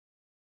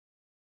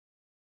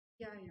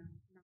Yeah, yeah.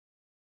 No.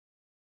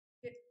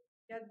 It,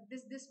 yeah,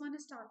 this one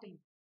is starting.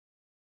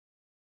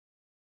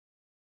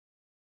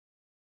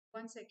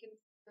 1 second.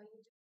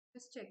 You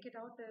just check it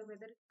out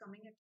whether it's coming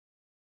at.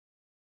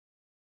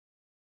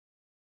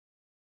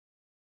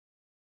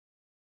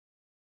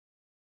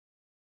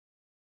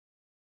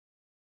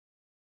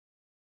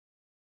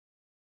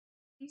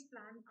 Please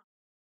plan.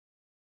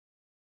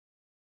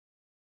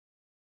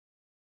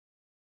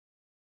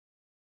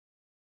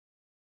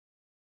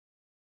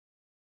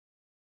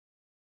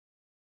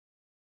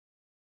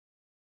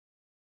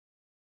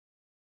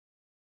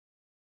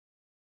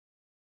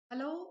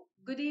 Hello,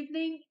 good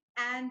evening,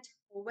 and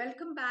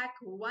welcome back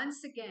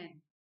once again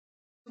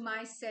to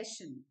my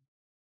session.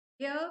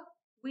 Here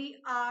we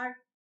are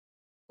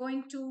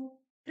going to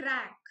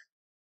crack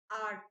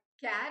our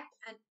CAT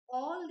and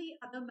all the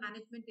other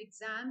management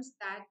exams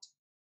that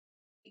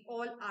we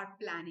all are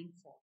planning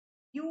for.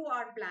 You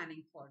are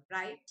planning for,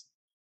 right?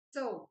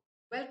 So,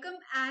 welcome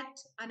at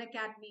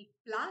Unacademy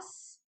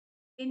Plus,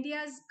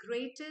 India's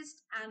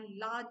greatest and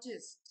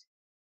largest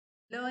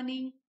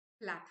learning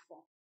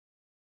platform.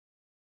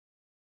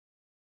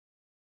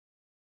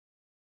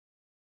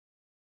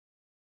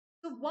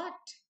 So, what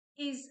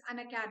is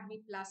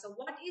Unacademy Plus or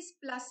what is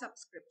Plus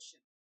subscription?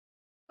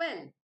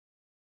 Well,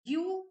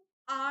 you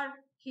are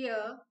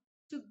here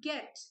to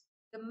get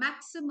the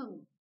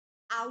maximum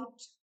out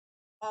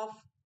of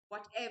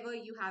whatever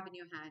you have in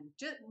your hand.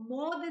 Just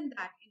more than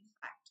that, in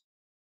fact.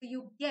 So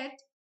you get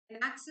an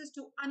access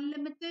to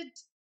unlimited,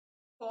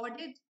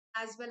 recorded,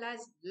 as well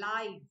as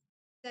live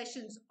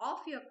sessions of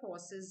your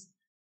courses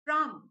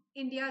from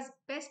India's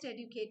best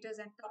educators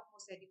and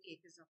topmost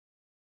educators.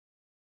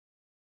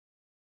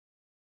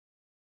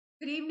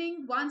 Good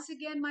evening once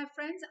again, my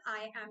friends.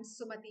 I am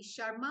Sumati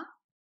Sharma.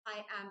 I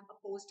am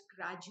a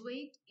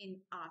postgraduate in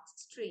arts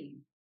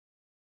stream.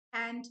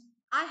 And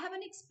I have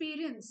an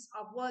experience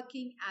of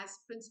working as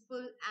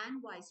principal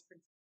and vice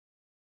principal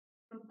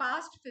from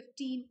past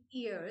 15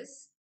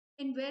 years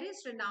in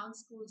various renowned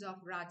schools of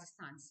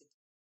Rajasthan city.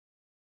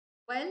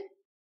 Well,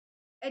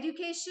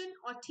 education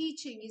or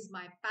teaching is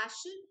my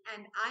passion,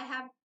 and I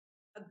have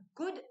a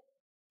good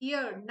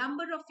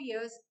number of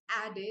years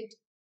added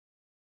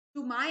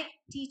to my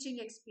teaching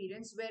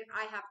experience where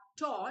I have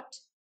taught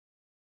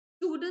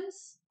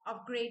students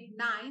of grade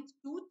 9th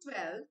to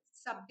 12th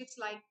subjects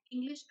like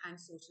English and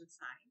social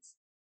science.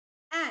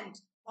 And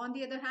on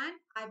the other hand,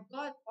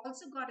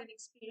 also got an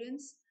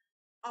experience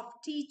of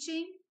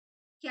teaching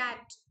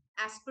CAT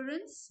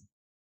aspirants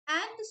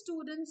and the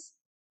students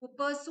who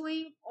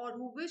pursuing or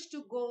who wish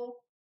to go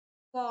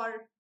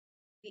for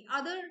the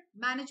other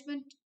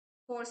management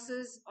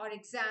courses or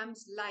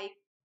exams like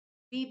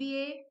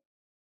BBA,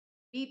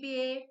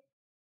 BPA,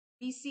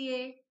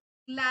 BCA,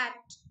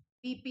 CLAT,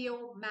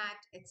 BPO, MAT,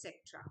 etc.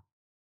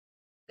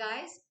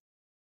 Guys,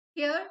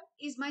 here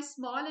is my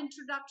small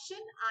introduction.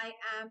 I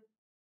am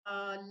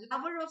a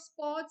lover of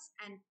sports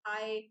and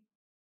I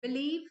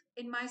believe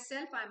in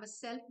myself. I'm a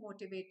self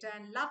motivator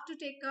and love to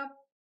take up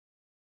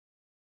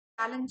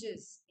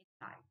challenges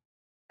in life.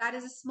 That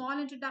is a small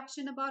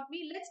introduction about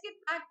me. Let's get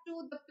back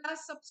to the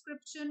plus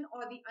subscription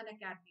or the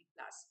Unacademy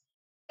Plus.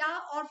 क्या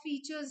और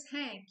features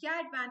हैं, क्या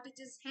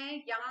advantages हैं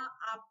यहाँ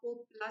आपको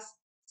plus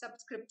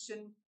subscription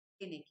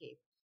लेने के?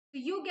 So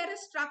you get a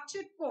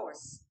structured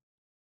course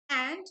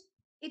and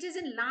it is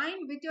in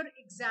line with your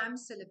exam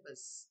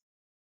syllabus.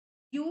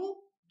 You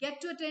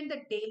get to attend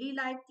the daily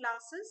live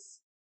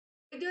classes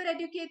with your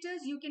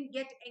educators. You can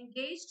get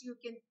engaged, you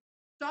can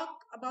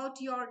talk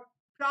about your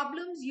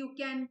problems, you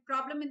can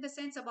problem in the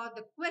sense about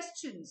the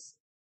questions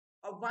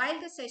while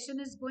the session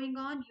is going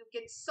on. You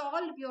can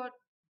solve your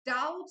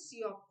doubts,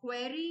 your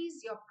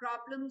queries, your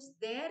problems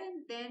there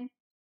and then,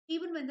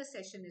 even when the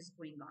session is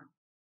going on.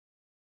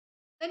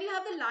 Then you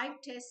have the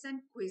live tests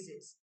and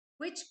quizzes,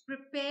 which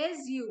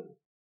prepares you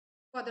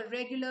for the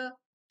regular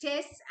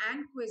tests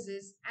and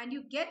quizzes, and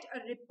you get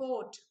a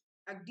report,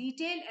 a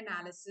detailed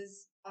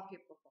analysis of your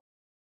performance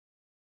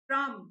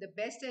from the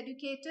best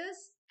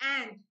educators,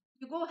 and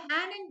you go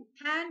hand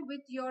in hand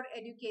with your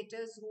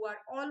educators who are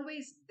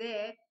always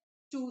there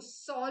to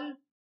solve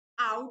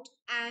out,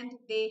 and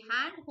they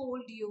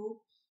handhold you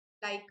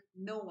like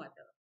no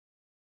other.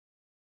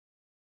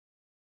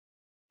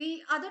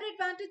 The other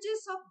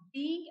advantages of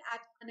being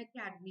at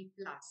Unacademy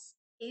Plus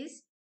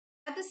is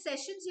that the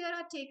sessions here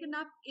are taken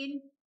up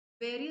in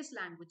various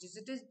languages.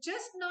 It is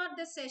just not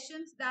the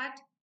sessions that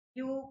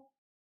you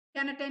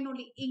can attend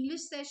only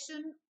English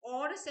session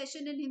or a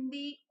session in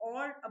Hindi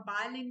or a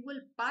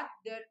bilingual, but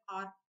there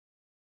are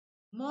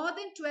more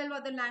than 12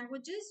 other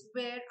languages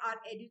where our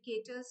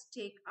educators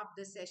take up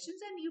the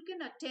sessions, and you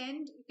can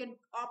attend, you can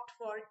opt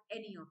for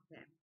any of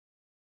them.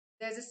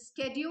 There's a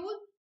schedule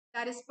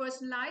that is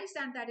personalized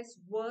and that is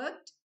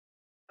worked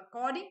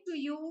according to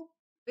you,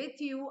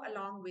 with you,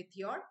 along with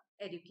your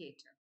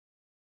educator.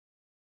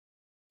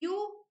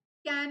 You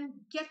can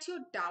get your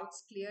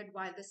doubts cleared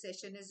while the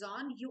session is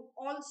on. You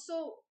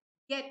also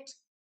get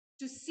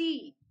to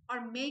see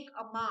or make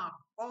a mark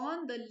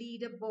on the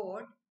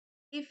leaderboard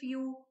if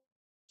you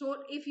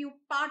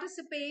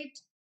participate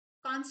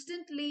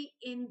constantly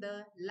in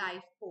the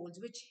live polls,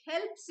 which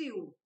helps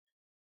you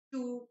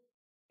to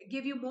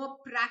give you more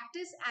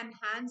practice and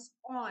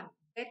hands-on,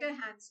 better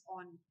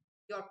hands-on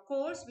your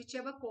course,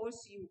 whichever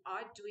course you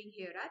are doing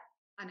here at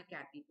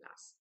Unacademy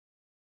Plus.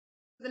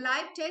 The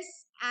live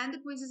tests and the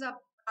quizzes are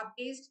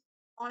based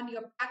on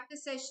your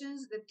practice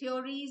sessions, the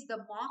theories, the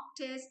mock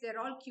tests, they're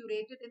all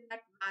curated in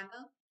that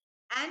manner.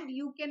 And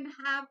you can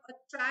have a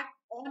track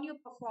on your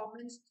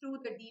performance through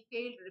the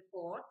detailed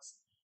reports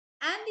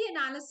and the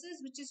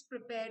analysis which is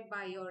prepared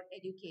by your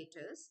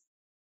educators.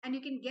 And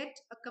you can get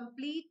a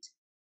complete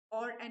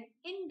or an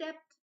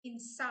in-depth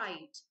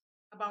insight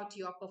about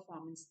your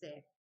performance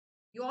there.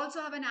 You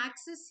also have an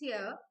access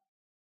here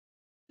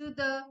to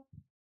the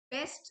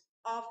best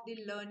of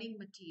the learning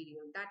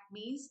material. That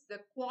means the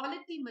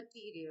quality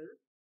material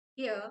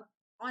here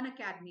on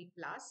Academy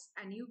Plus,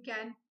 and you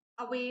can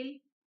avail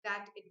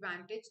that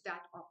advantage,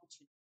 that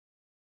opportunity.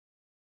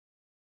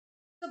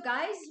 So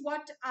guys,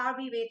 what are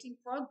we waiting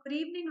for? Good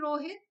evening,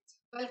 Rohit.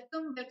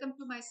 Welcome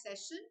to my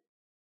session,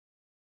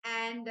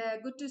 and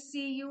good to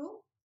see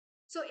you.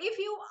 So if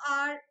you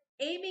are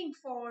aiming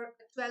for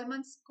a 12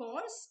 months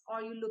course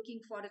or you're looking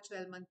for a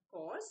 12-month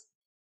course,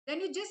 then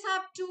you just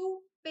have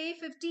to pay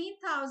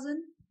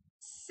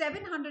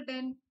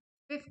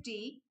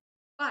 15,750,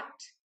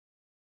 but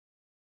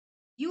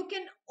you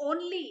can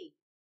only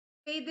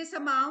pay this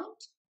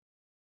amount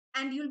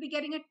and you'll be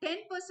getting a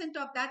 10%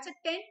 off. That's a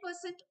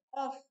 10%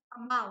 off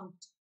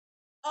amount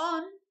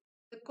on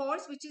the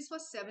course, which is for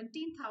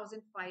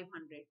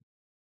 17,500.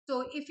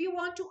 So if you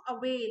want to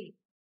avail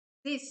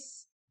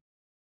this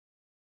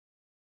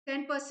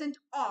 10%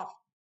 off,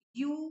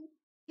 you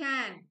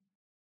can.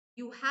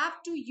 You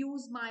have to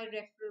use my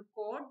referral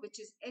code, which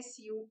is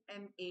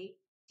SUMATI.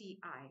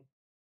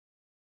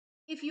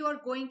 If you are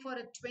going for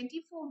a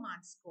 24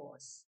 months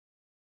course,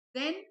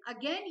 then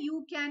again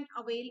you can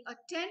avail a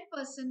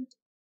 10%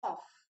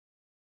 off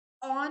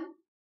on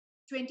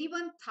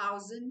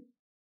 21,000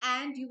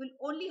 and you will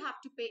only have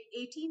to pay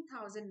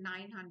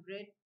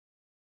 18,900,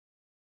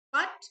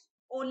 but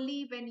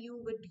only when you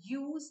would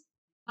use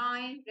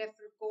my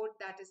referral code,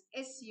 that is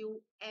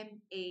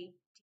SUMATI.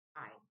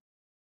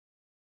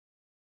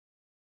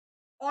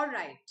 All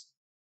right.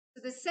 So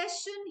the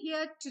session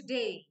here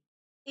today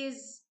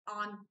is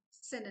on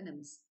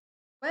synonyms.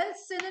 Well,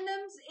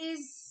 synonyms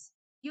is,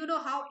 you know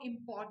how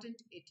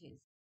important it is.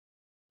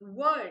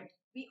 Word,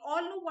 we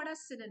all know what are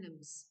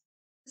synonyms.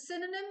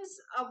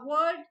 Synonyms, a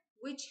word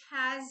which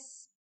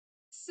has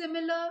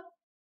similar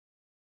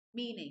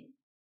meaning.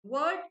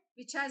 Word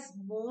which has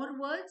more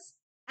words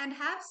and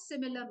have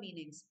similar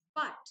meanings.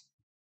 But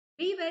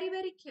be very,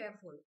 very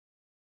careful.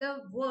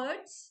 The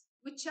words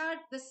which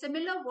are the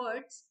similar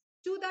words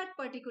to that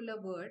particular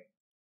word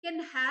can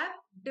have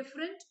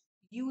different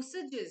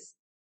usages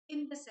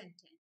in the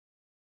sentence.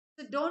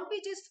 So don't be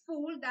just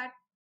fooled that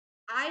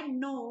I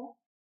know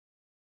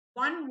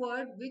one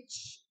word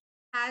which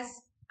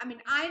has,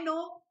 I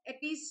know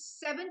at least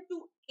 7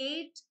 to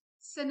 8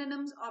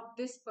 synonyms of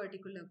this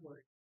particular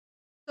word.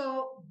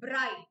 So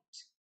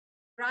bright,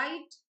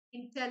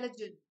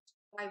 intelligent,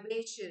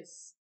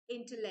 vivacious,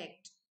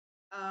 intellect,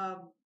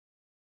 um,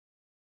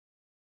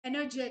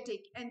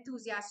 energetic,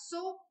 enthusiast.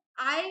 So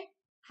I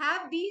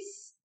have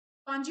these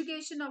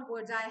conjugation of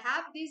words. I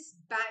have this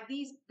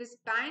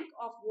bank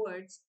of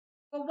words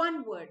for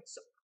one word.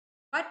 So,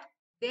 but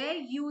their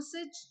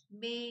usage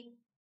may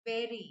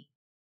vary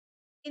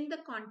in the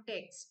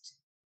context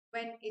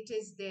when it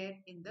is there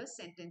in the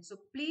sentence. So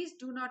please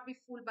do not be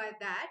fooled by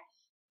that.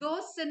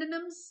 Those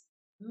synonyms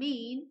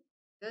mean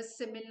the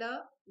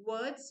similar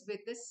words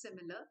with the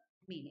similar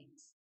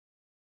meanings.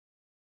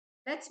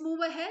 Let's move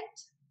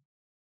ahead.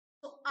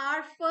 So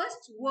our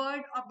first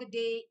word of the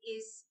day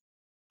is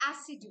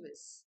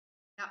assiduous.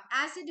 Now,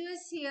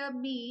 assiduous here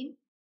mean,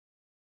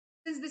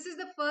 since this is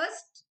the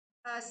first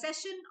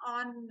session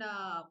on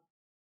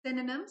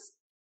synonyms,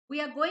 we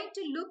are going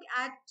to look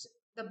at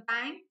the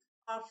bank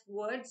of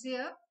words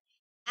here.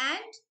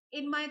 And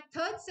in my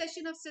third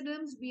session of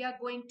synonyms, we are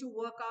going to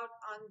work out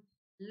on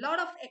a lot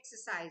of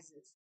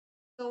exercises.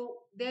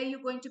 So there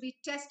you're going to be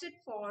tested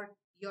for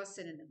your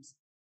synonyms.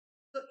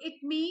 So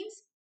it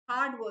means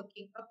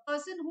hardworking. A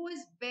person who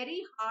is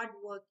very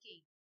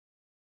hardworking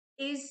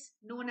is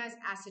known as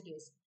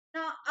assiduous.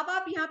 Now, अब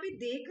आप यहाँ पे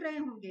देख रहे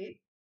होंगे,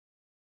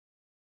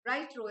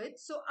 right, Rohit?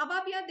 So अब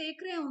आप यहाँ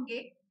देख रहे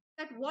होंगे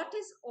that what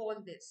is all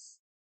this?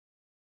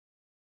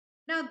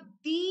 Now,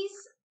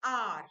 these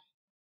are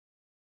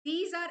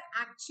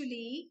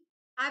actually,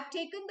 I've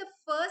taken the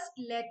first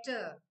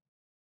letter.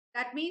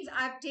 That means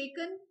I've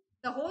taken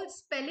the whole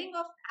spelling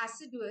of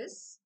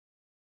assiduous.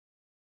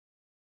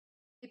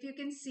 If you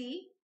can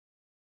see,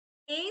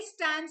 A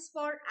stands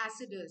for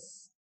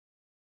assiduous.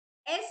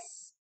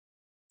 S,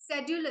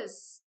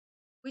 sedulous,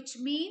 which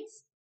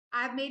means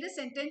I've made a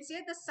sentence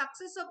here. The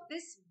success of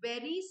this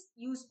very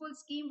useful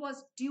scheme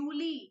was due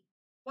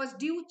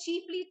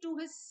chiefly to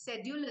his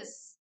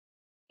sedulous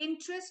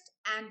interest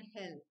and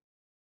help.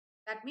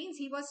 That means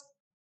he was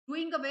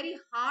doing a very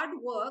hard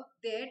work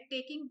there,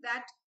 taking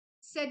that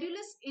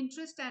sedulous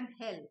interest and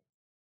help.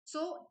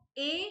 So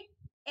A,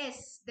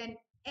 S, then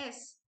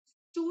S,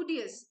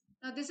 studious.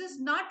 Now this is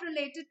not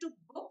related to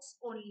books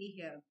only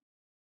here.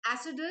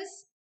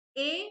 Assiduous,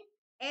 A,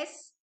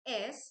 S,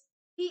 S,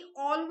 he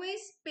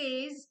always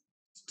pays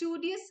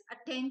studious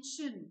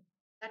attention.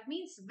 That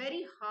means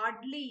very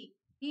hardly.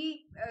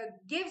 He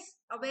gives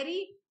a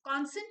very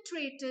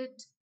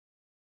concentrated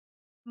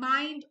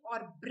mind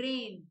or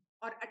brain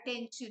or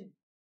attention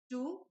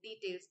to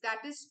details.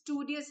 That is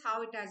studious,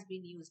 how it has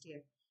been used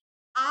here.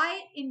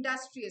 I,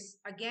 industrious,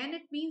 again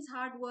it means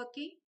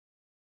hardworking.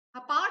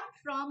 Apart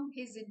from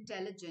his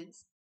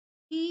intelligence,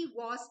 he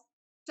was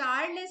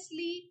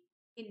tirelessly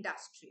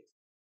industrious.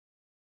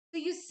 So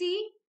you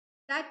see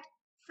that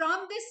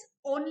from this,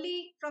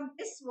 only from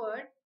this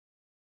word,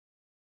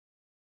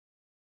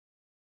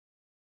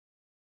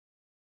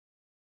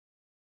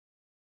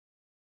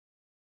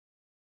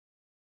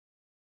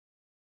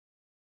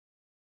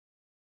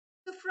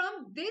 so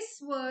from this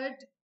word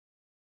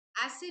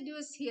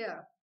assiduous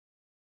here,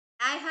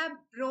 I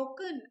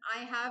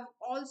have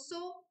also,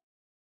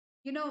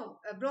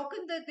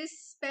 broken this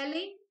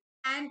spelling,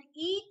 and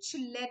each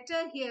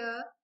letter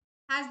here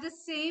has the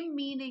same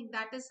meaning,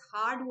 that is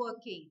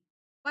hardworking,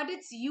 but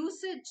its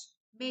usage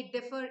may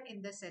differ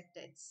in the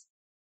sentence.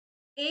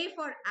 A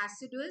for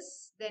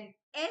assiduous, then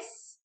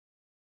S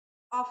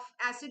of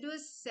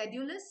assiduous,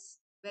 sedulous,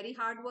 very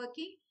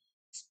hardworking.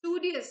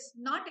 Studious,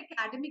 not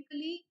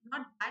academically,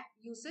 not that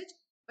usage,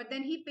 but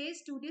then he pays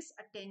studious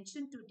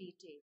attention to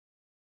detail.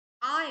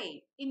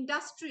 I,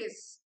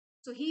 industrious.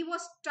 So he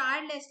was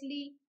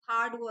tirelessly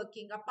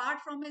hardworking.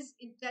 Apart from his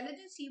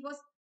intelligence, he was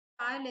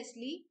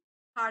tirelessly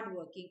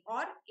hardworking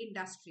or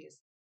industrious.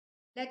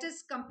 Let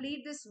us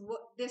complete this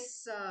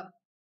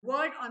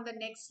word on the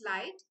next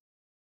slide.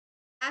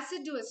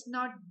 Assiduous,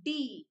 not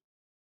D.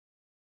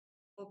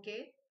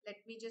 Okay, let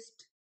me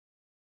just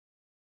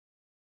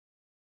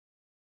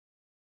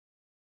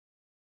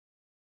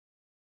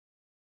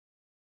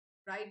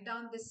write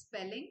down this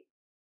spelling,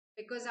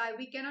 because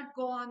we cannot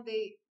go on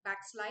the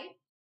backslide.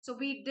 So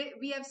we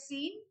have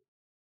seen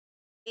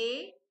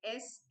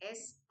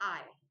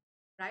ASSI,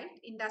 right?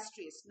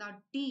 Industrious. Now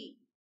D,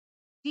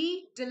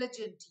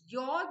 diligent.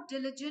 Your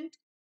diligent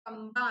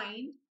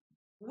combined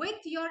with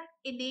your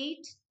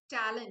innate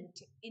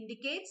talent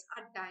indicates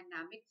a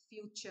dynamic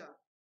future.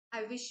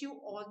 I wish you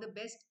all the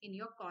best in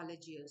your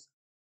college years.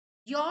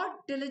 Your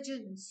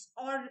diligence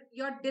or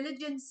your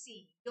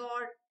diligency,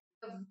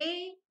 the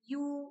way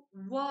you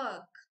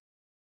work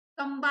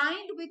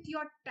combined with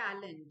your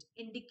talent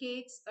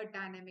indicates a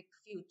dynamic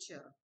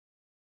future.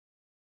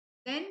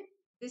 Then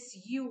this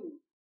U,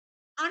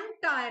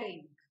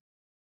 untiring.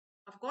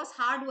 Of course,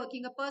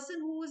 hardworking. A person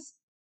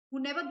who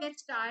never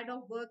gets tired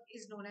of work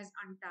is known as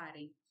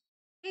untiring.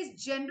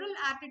 His general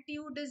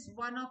attitude is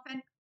one of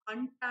an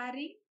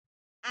untiring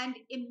and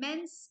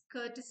immense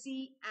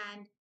courtesy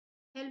and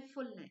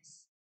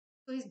helpfulness.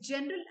 So his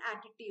general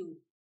attitude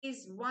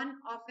is one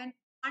of an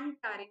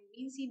untiring,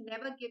 means he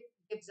never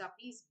gives up.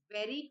 He's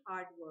very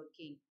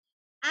hardworking,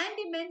 and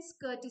immense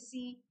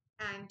courtesy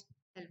and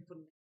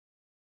helpfulness.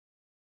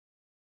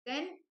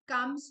 Then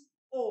comes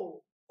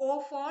O.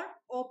 O for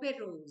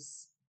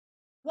operos.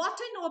 What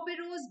an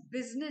operose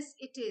business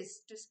it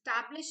is to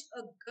establish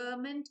a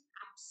government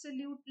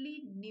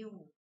absolutely new.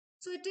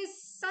 So it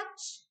is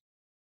such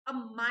a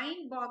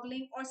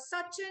mind-boggling or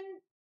such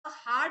a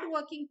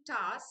hard-working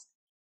task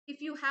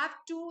if you have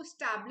to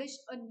establish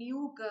a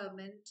new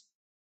government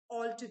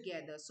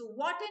altogether. So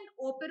what an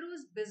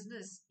operose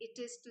business it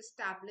is to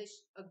establish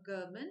a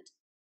government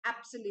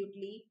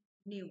absolutely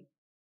new.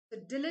 So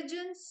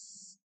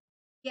diligence,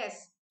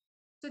 yes,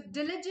 तो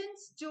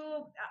diligence जो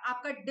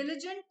आपका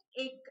diligent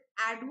एक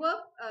adverb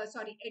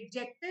sorry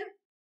adjective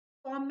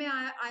form में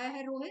आया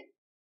है Rohit,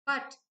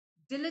 but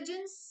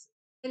diligence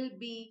will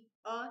be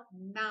a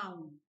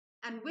noun,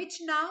 and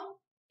which noun?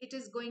 It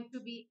is going to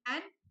be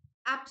an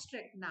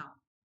abstract noun.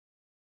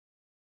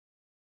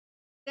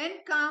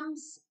 Then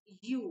comes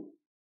you.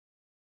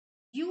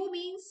 You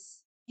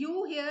means,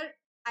 you here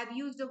I've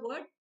used the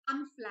word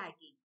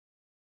unflagging.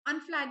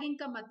 अनफ्लैगिंग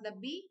का मतलब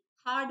भी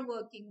hard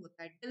working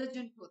होता है,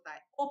 diligent होता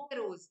है,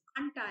 ओपेरोज,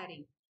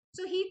 अनटायरिंग.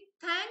 So he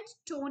thanked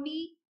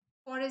Tony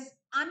for his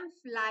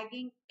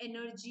unflagging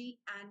energy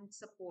and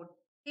support.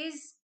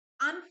 His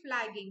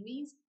unflagging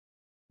means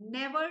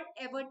never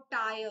ever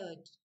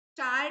tired,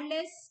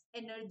 tireless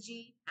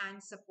energy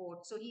and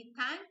support. So he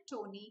thanked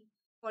Tony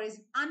for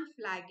his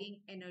unflagging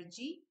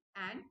energy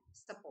and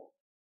support.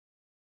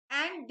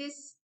 And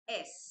this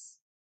S,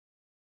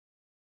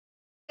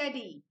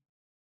 steady.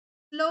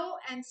 Slow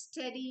and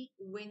steady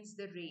wins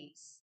the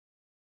race.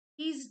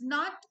 He's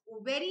not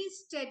very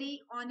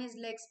steady on his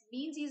legs,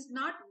 means he's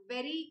not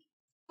very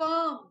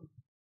firm.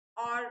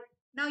 और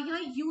now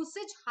यहाँ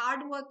usage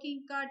hard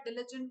working का,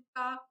 diligent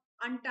का,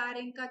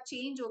 untiring का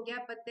change हो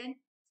गया, but then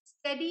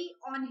steady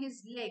on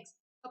his legs.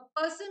 A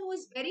person who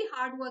is very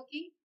hard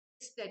working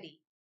is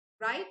steady,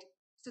 right?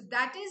 So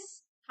that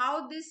is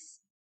how this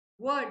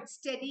word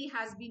steady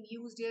has been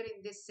used here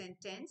in this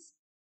sentence.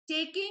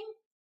 Taking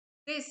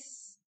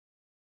this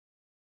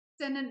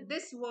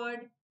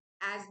word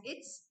as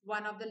it's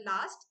one of the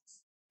last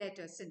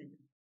letter synonym.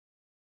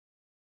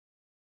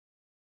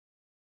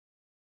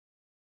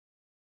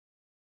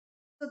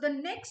 So the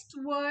next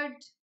word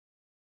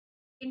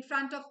in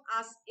front of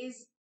us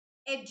is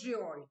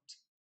adroit.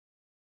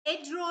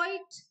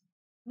 Adroit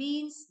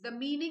means the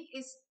meaning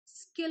is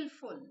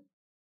skillful.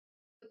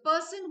 The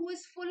person who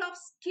is full of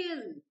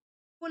skill,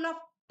 full of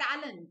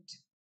talent,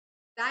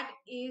 that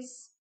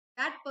is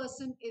that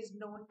person is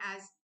known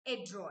as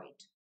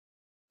adroit.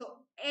 So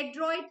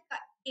adroit का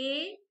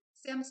A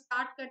से हम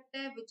start करते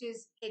हैं, which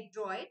is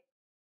adroit.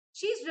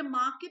 She is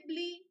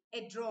remarkably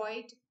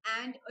adroit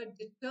and a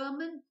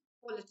determined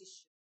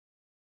politician.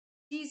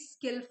 She is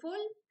skillful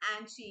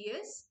and she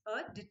is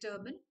a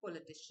determined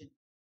politician.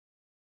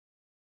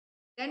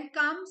 Then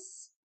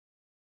comes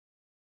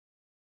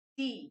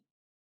D.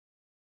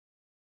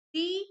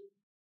 D,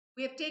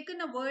 we have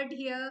taken a word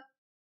here,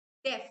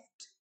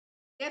 deft.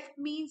 Deft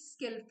means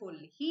skillful.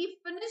 He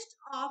finished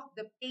off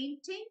the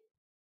painting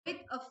with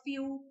a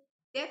few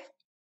deft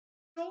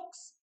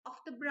strokes of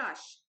the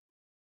brush.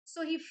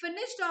 So he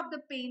finished off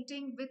the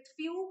painting with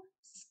few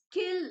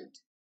skilled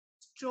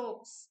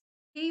strokes.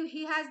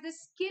 He has the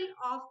skill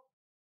of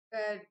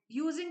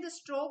using the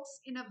strokes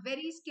in a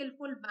very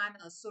skillful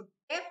manner. So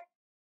deft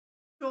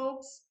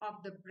strokes of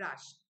the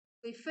brush.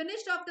 So he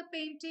finished off the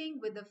painting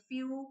with a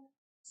few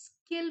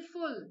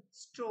skillful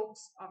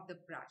strokes of the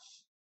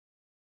brush.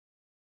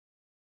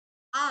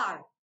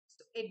 R,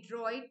 so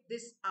adroit,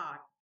 this R.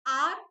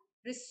 R,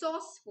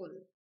 resourceful.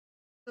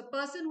 The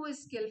person who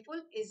is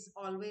skillful is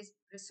always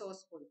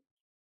resourceful.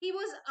 He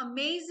was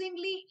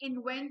amazingly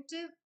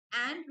inventive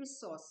and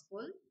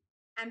resourceful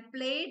and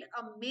played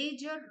a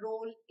major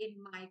role in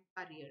my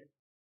career.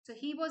 So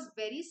he was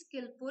very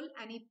skillful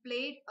and he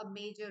played a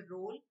major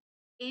role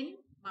in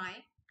my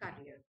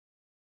career.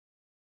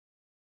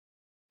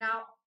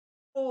 Now,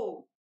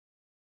 O,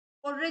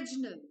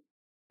 original.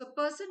 The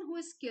person who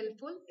is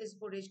skillful is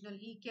original.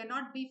 He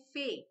cannot be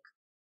fake.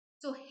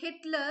 So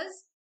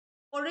Hitler's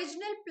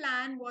original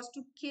plan was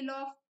to kill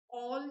off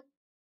all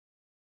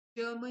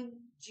German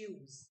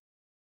Jews.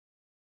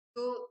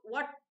 So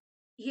what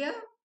here?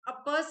 A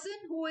person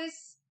who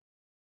is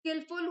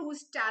skillful, who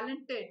is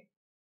talented,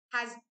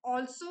 has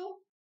also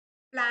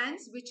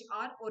plans which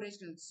are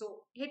original.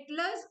 So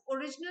Hitler's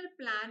original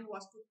plan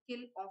was to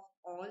kill off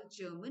all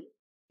German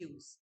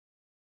Jews.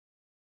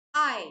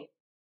 I,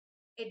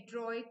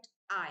 adroit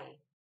I.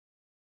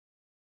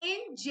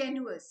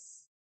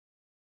 Ingenuous.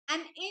 An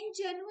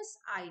ingenuous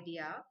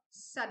idea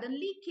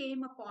suddenly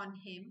came upon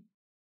him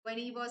when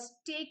he was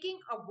taking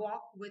a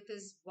walk with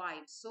his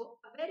wife. So,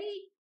 a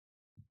very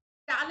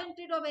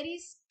talented or very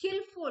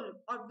skillful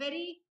or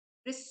very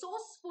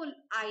resourceful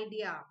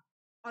idea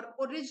or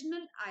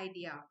original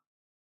idea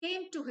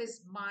came to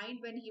his mind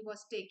when he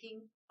was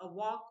taking a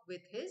walk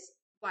with his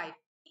wife.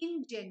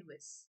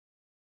 Ingenuous.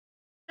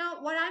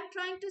 Now, what I'm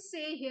trying to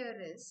say here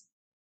is,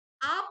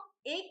 आप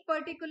एक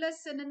particular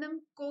synonym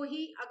को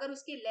ही अगर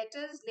उसके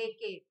letters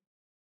लेके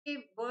के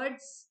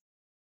words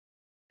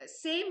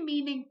same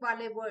meaning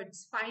वाले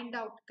words find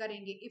out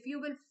करेंगे, if you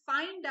will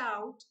find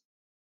out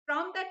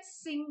from that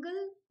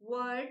single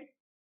word,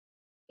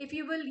 if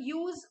you will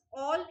use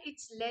all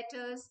its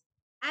letters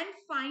and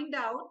find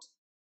out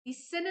the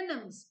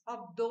synonyms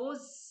of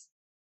those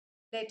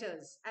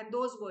letters and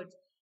those words,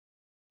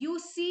 you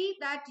see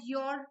that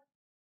your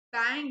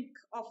bank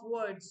of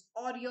words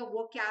or your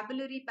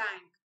vocabulary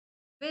bank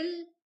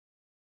will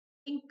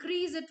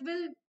increase. It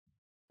will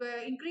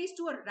increase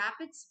to a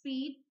rapid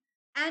speed,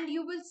 and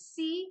you will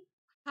see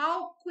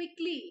how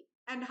quickly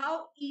and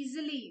how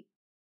easily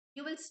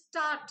you will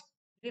start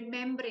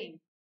remembering.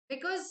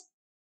 Because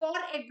for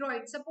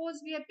adroit,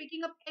 suppose we are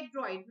picking up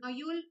adroit, now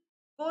you will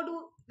go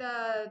to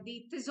the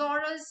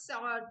thesaurus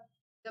or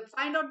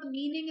find out the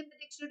meaning in the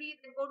dictionary,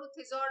 then go to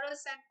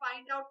thesaurus and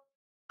find out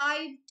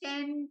 5,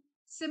 10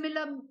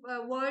 similar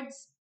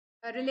words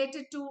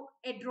related to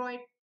adroit.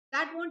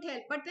 That won't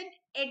help. But then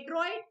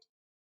adroit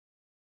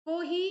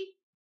को ही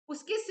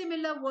उसके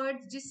similar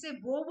words, जिससे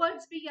वो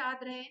words भी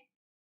याद रहे,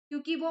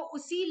 क्योंकि वो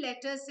उसी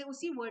लेटर से,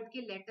 उसी वर्ड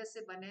के लेटर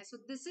से बने. So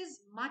this is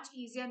much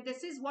easier and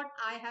this is what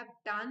I have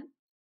done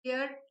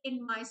here in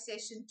my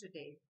session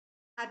today.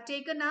 I've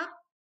taken up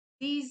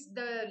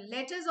the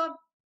letters of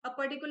a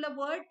particular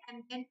word,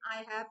 and then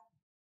I have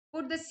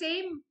put the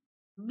same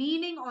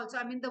meaning also.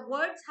 I mean, the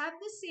words have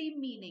the same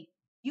meaning.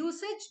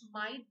 Usage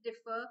might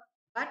differ,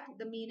 but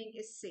the meaning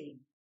is same.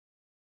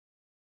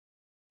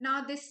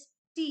 Now this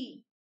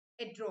T,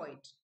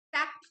 adroit,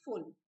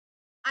 tactful.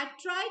 I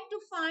tried to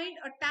find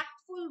a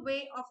tactful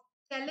way of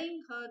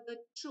telling her the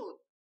truth.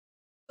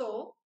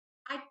 So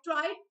I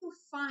tried to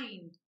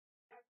find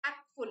a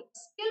tactful,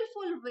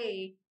 skillful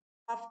way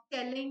of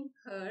telling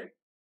her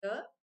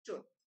the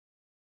truth.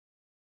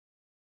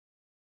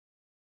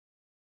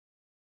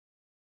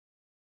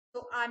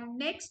 So our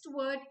next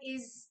word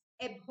is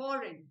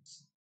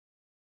abhorrent.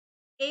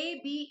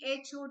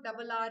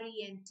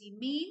 ABHORRENT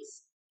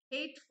means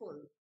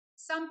hateful,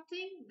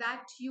 something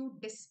that you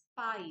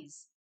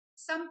despise,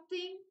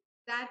 something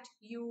that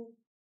you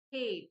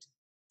hate,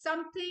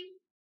 something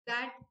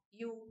that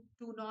you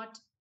do not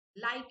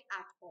like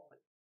at all.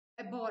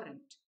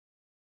 Abhorrent.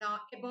 Now,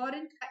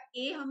 abhorrent का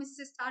A हम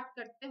इससे start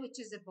करते हैं, which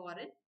is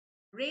abhorrent.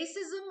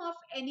 Racism of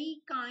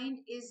any kind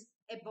is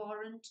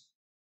abhorrent to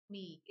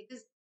me. It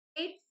is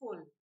hateful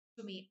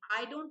to me.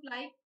 I don't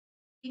like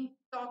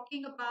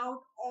talking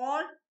about,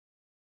 or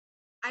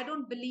I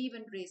don't believe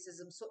in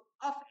racism. So,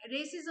 of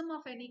racism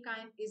of any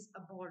kind is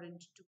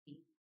abhorrent to me.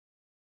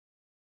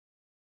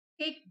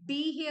 Take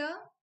B here,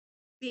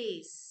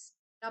 base.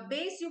 Now,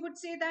 base, you would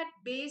say that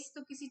base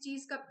to किसी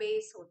चीज का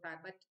base होता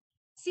है, but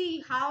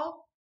see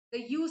how the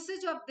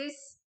usage of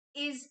this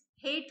is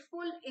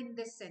hateful in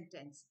this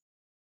sentence.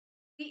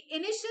 The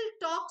initial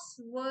talks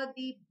were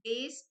the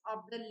base of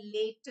the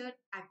later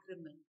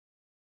agreement.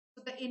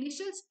 So the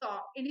initial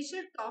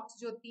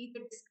talks जो थी,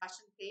 the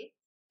discussion थे,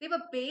 they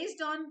were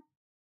based on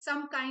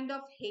some kind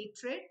of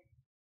hatred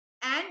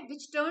and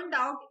which turned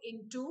out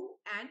into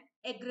an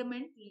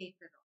agreement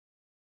later on.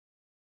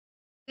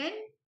 Then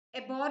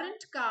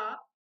abhorrent ka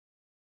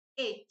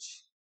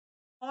H,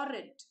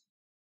 horrid.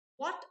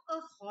 What a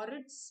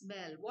horrid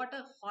smell. What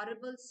a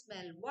horrible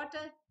smell. What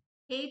a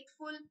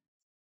hateful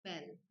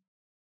smell.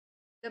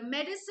 The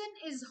medicine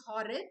is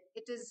horrid.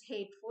 It is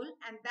hateful.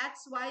 And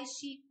that's why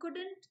she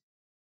couldn't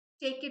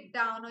take it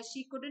down, or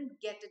she couldn't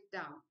get it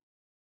down.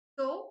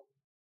 So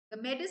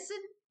the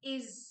medicine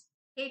is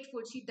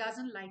hateful. She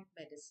doesn't like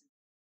medicine.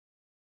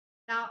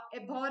 Now,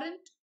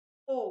 abhorrent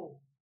O,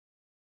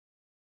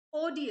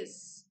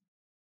 odious.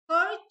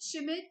 Her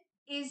Chimit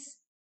is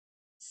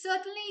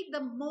certainly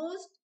the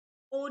most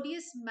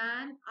odious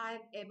man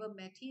I've ever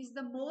met. He's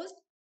the most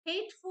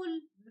hateful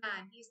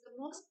man. He's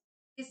the most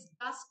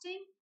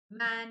disgusting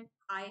man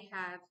I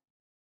have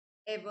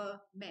ever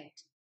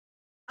met.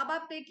 अब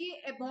आप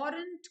देखिए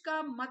abhorrent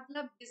का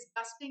मतलब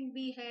disgusting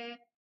भी है.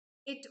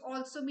 It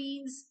also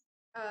means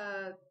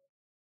I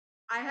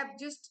have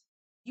just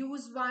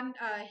used one,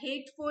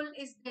 hateful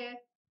is there.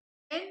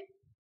 Then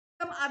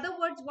some other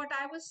words, what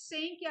I was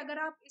saying कि अगर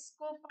आप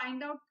इसको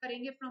find out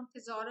करेंगे from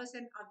thesaurus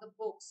and other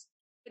books,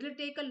 it will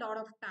take a lot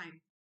of time.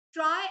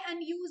 Try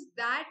and use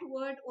that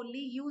word only.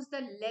 Use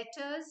the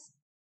letters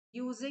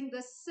using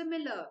the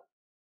similar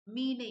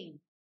meaning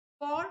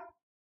for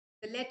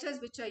the letters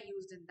which are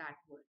used in that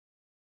word.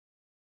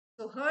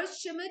 So her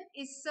Shimit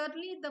is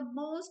certainly the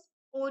most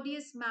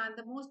odious man,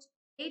 the most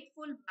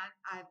hateful man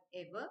I've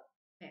ever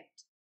met.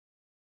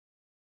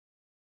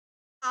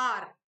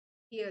 R,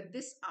 here,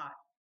 this R.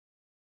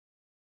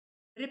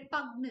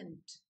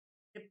 Repugnant.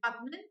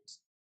 Repugnant.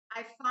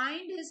 I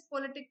find his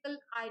political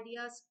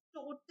ideas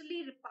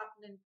totally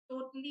repugnant,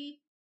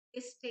 totally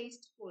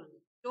distasteful,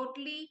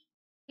 totally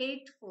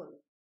hateful,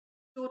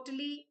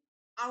 totally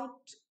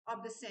out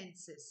of the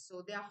senses.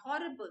 So they are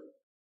horrible.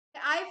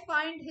 I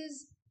find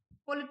his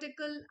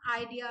political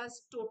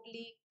ideas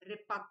totally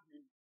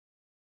repugnant.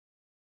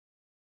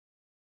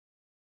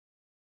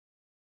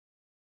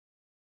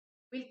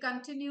 We'll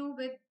continue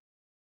with,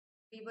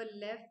 we were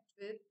left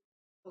with,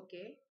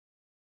 okay.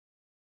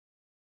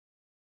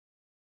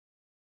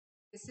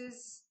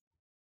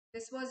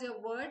 This was a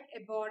word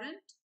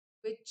abhorrent,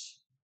 which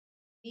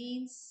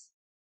means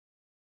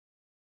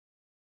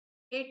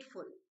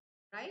hateful,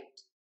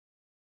 right?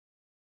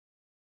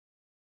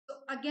 So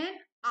again,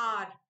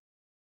 R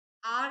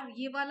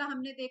ये वाला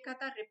हमने देखा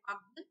था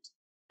repugnant.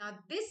 Now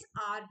this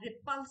R,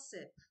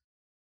 repulsive.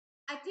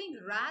 I think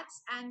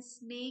rats and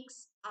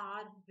snakes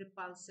are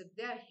repulsive.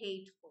 They are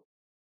hateful.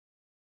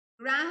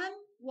 Graham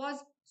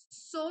was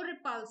so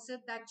repulsive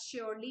that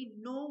surely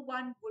no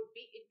one would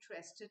be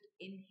interested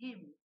in him.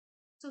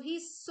 So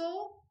he's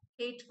so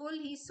hateful,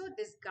 he's so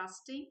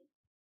disgusting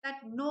that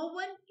no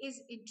one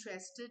is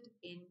interested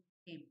in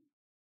him.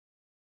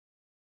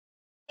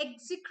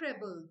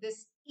 Execrable,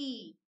 this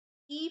E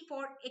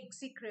for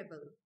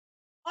execrable.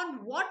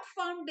 On what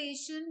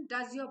foundation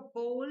does your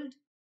bold,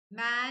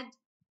 mad,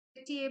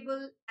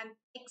 pitiable, and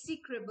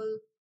execrable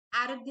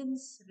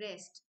arrogance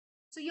rest?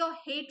 So your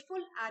hateful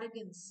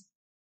arrogance,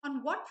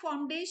 on what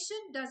foundation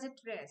does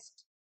it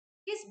rest?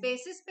 किस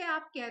basis पे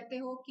आप कहते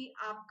हो कि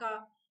आपका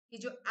ये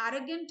जो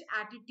arrogant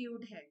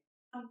attitude है,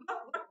 on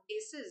what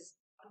basis,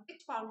 on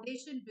which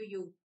foundation do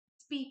you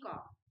speak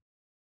of?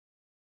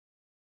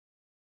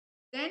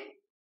 Then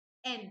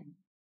N,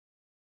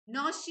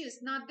 nauseous.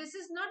 Now this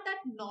is not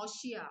that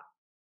nausea.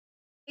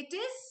 It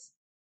is,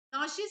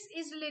 nauseous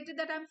is related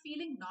that I'm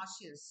feeling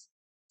nauseous.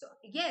 So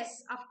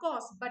yes, of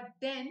course, but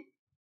then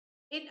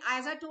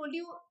as I told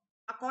you,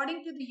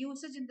 according to the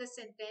usage in the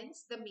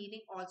sentence, the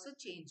meaning also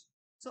changed.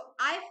 So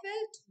I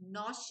felt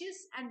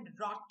nauseous and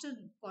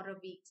rotten for a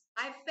week.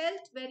 I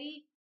felt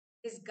very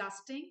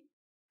disgusting.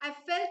 I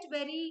felt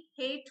very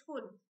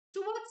hateful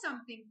towards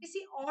something,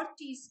 किसी और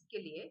चीज के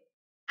लिए,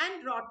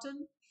 and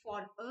rotten for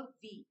a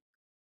week.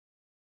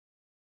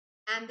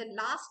 And the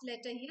last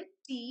letter here,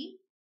 T,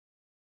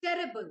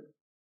 terrible.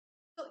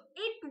 So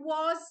it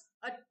was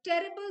a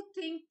terrible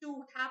thing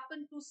to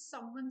happen to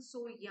someone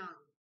so young.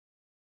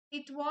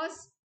 It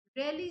was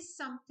really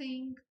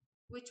something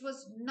which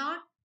was not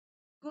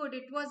good.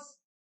 It was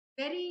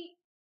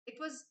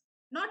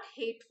not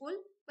hateful,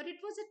 but it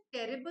was a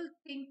terrible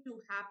thing to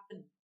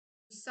happen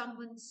to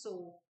someone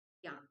so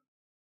young.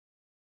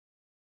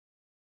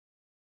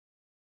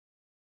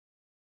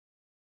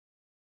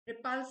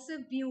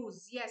 Repulsive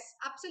views. Yes,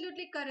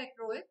 absolutely correct,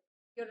 Rohit.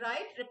 You're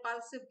right,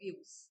 repulsive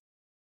views.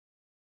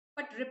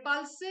 But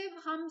repulsive,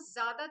 हम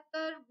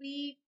ज़्यादातर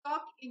we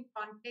talk in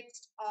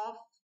context of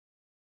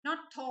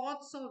not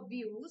thoughts or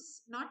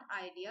views, not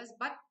ideas,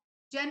 but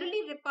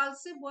generally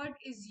repulsive word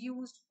is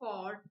used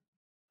for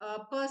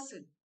a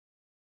person.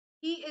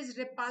 He is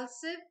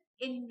repulsive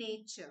in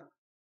nature,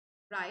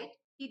 right?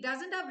 He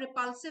doesn't have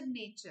repulsive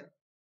nature,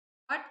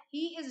 but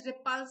he is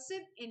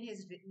repulsive in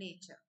his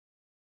nature.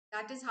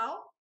 That is how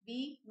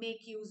we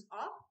make use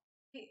of.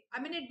 I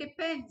mean, it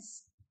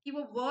depends कि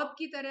वो verb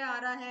की तरह आ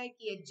रहा है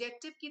कि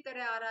adjective की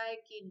तरह आ रहा है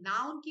कि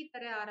noun की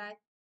तरह आ रहा है.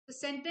 तो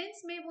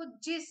sentence में वो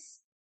जिस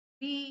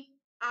भी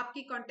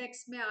आपकी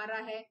context में आ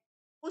रहा है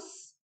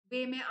उस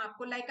way में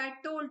आपको, like I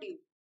told you,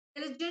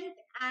 diligent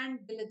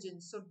and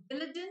diligence. So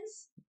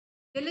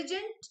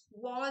diligent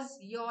was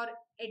your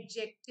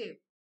adjective,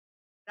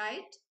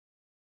 right?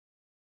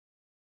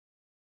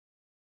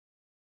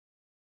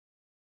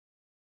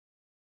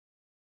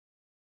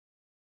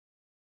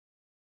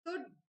 So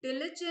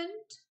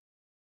diligent,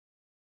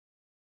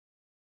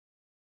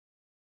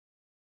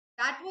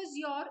 that was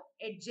your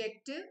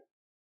adjective,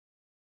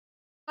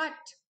 but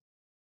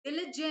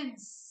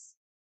diligence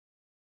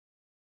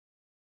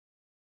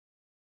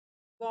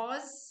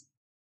was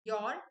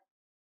your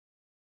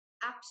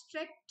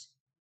abstract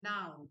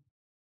noun.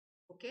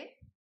 Okay.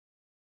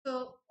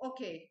 So,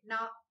 okay.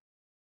 Now,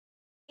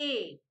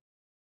 A.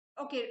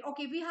 Okay.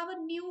 We have a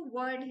new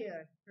word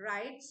here,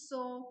 right?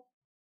 So,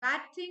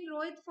 bad thing,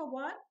 Rohit, for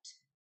what?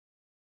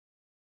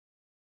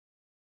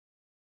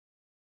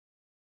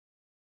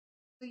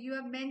 So, you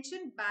have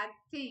mentioned bad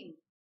thing.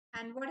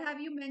 And what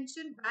have you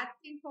mentioned? Bad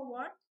thing for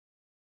what?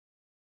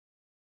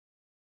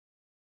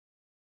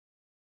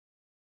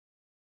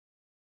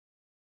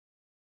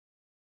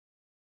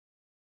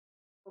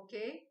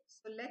 Okay.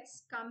 So,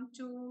 let's come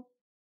to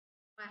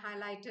my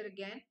highlighter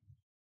again.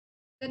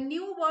 The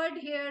new word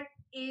here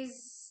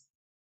is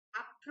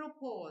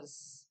apropos,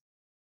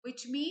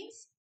 which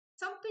means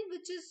something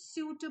which is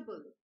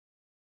suitable,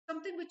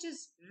 something which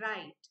is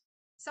right,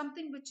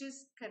 something which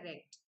is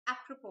correct.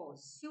 Apropos,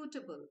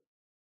 suitable.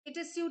 It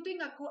is suiting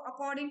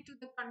according to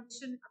the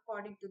condition,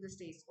 according to the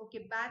stage.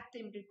 Okay, bad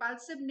thing,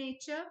 repulsive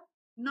nature,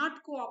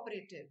 not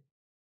cooperative.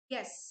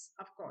 Yes,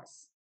 of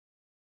course.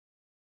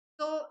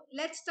 So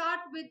let's start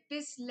with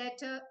this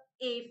letter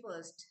A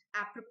first.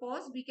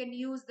 Apropos, we can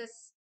use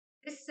this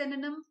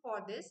synonym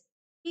for this.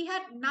 He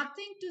had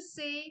nothing to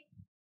say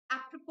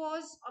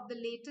apropos of the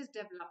latest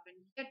development.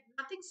 He had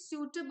nothing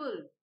suitable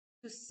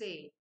to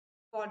say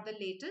for the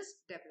latest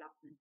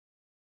development.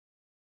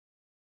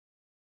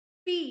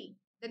 P,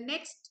 the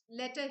next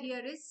letter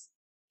here is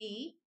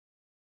P.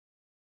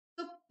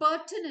 So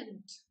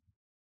pertinent.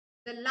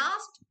 The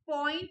last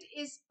point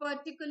is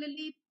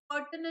particularly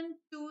pertinent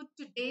to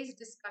today's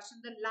discussion.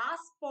 The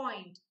last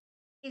point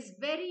is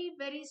very,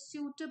 very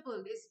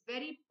suitable, is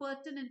very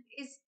pertinent,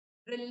 is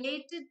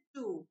related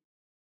to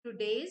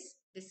today's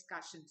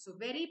discussion. So,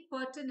 very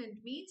pertinent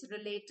means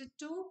related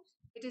to,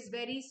 it is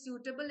very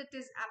suitable, it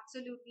is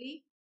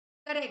absolutely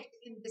correct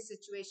in this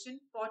situation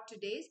for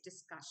today's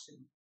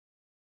discussion.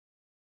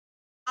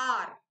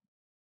 R,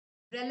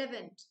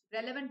 relevant.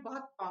 Relevant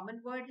बहुत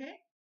common word है.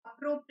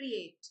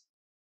 Appropriate.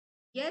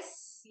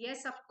 Yes,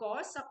 of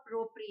course,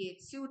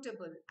 appropriate,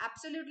 suitable.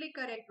 Absolutely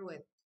correct,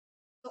 Rohit.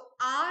 So,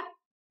 R,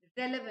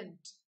 relevant.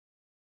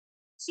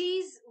 She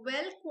is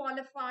well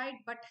qualified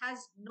but has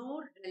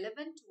no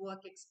relevant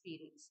work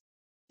experience.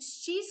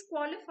 She's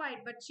qualified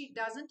but she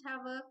doesn't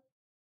have a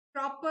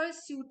proper,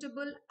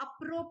 suitable,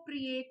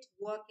 appropriate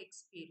work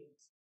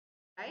experience,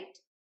 right?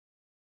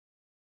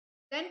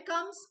 Then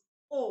comes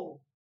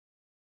O,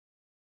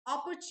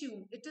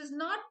 opportune. It is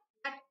not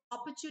that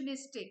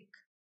opportunistic,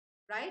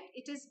 right?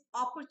 It is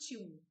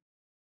opportune.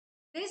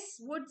 This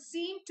would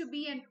seem to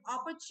be an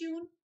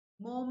opportune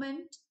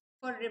moment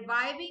for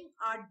reviving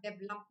our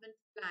development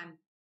plan.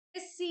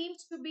 This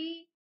seems to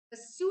be the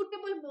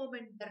suitable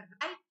moment, the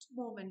right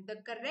moment, the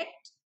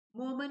correct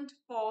moment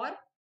for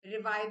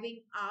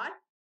reviving our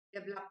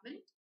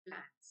development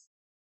plans.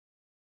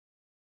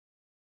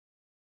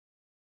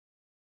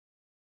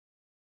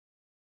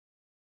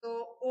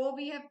 So, O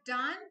we have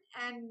done,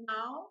 and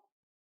now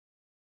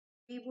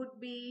we would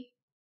be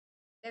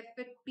left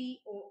with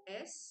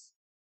POS,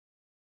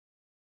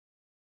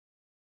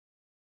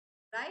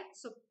 right?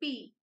 So,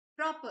 P,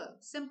 proper,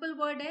 simple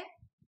word hai.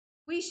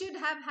 We should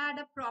have had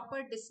a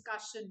proper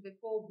discussion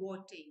before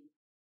voting,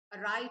 a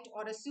right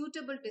or a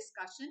suitable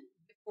discussion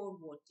before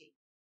voting.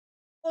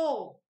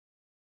 O,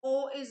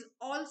 O is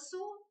also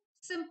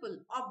simple,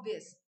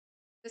 obvious.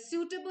 The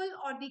suitable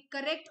or the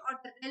correct or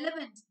the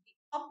relevant,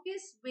 the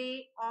obvious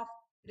way of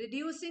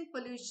reducing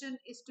pollution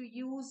is to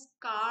use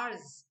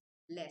cars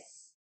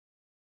less.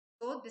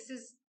 So this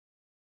is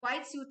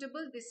quite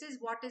suitable. This is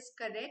what is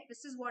correct.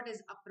 This is what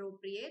is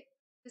appropriate.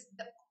 This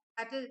the,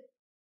 that is,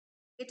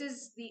 it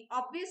is the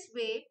obvious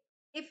way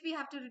if we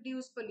have to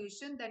reduce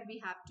pollution, then we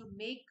have to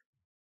make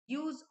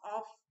use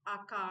of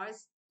our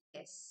cars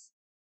less.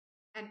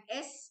 And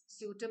S,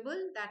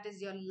 suitable, that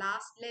is your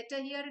last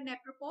letter here in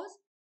apropos.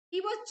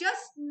 He was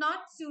just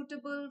not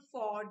suitable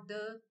for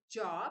the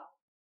job.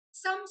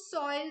 Some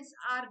soils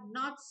are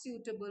not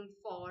suitable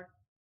for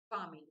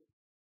farming.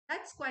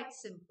 That's quite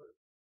simple.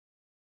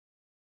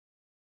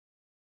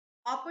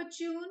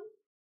 Opportune,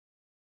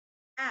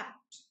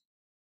 apt.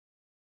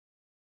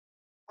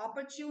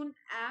 Opportune,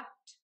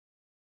 apt.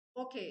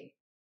 Okay.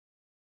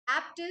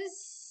 Apt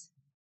is,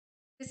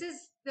 this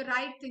is the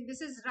right thing.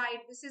 This is right.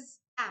 This is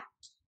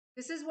apt.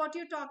 This is what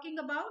you're talking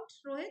about,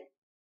 Rohit?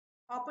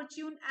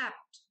 Opportune,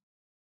 apt.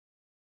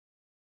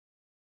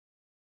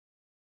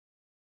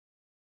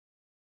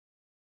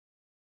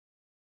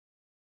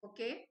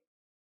 Okay.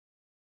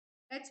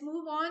 Let's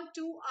move on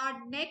to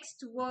our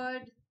next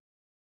word,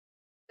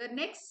 the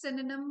next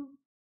synonym,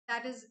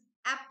 that is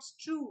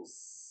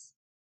abstruse.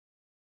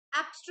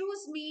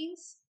 Abstruse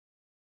means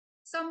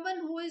someone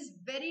who is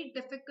very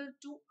difficult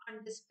to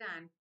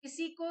understand.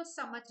 किसी को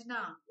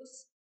समझना,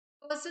 उस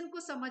person को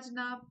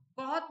समझना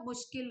बहुत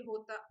मुश्किल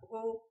होता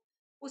हो,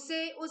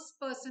 उसे उस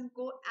person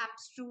को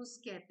abstruse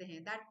कहते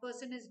हैं. That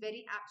person is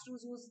very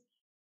abstruse, who's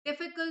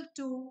difficult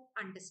to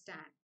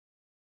understand.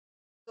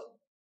 So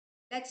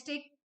let's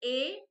take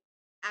A,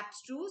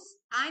 abstruse.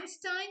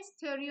 Einstein's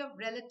theory of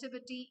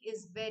relativity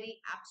is very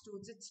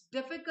abstruse. It's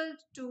difficult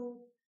to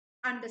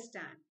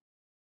understand.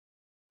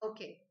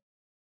 Okay.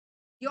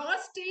 Your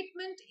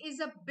statement is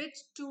a bit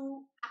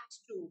too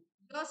abstruse.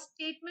 Your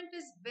statement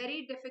is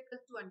very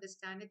difficult to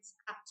understand. It's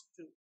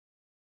abstruse.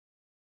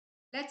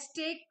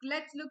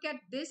 Let's look at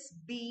this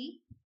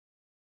B,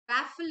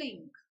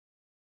 baffling.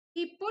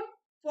 He put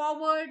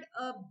forward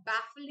a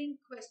baffling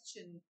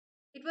question.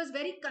 It was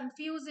very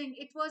confusing.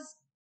 It was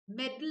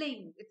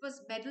meddling. It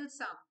was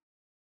meddlesome.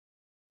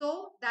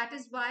 So that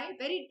is why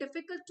very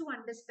difficult to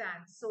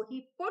understand. So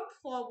he put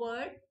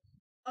forward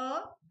a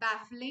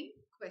baffling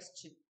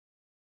question.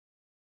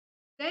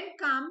 Then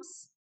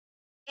comes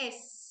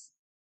S,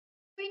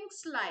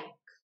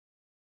 Sphinx-like.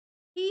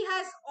 He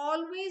has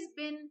always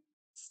been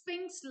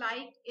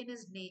Sphinx-like in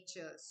his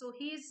nature. So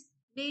his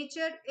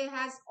nature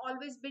has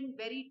always been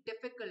very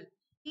difficult.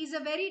 He's a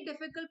very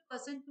difficult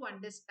person to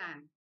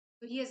understand.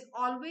 So he has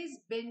always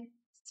been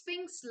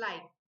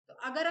Sphinx-like. तो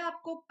अगर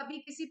आपको कभी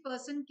किसी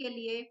person के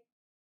लिए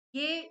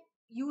ये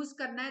use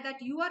करना है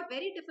that you are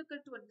very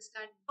difficult to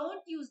understand,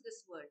 don't use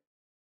this word.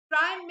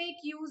 Try and make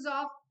use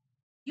of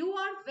you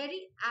are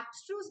very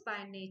abstruse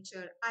by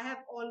nature, I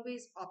have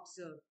always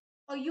observed.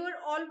 Or you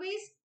are always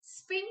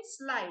Sphinx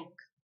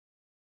like.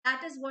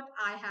 That is what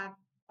I have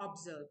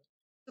observed.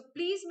 So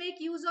please make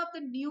use of the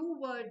new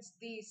words,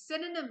 the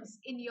synonyms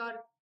in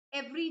your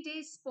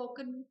everyday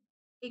spoken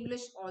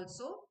English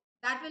also.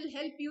 That will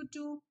help you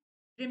to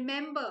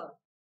remember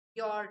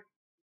your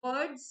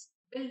words,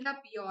 build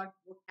up your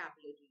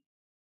vocabulary.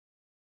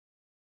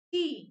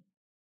 T,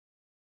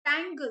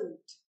 tangled.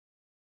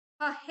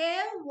 Her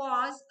hair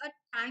was a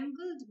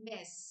tangled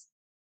mess.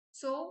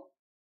 So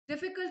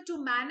difficult to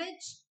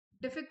manage,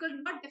 difficult,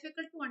 not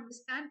difficult to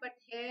understand, but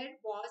hair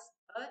was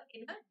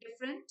in a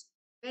different,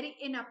 very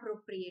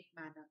inappropriate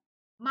manner.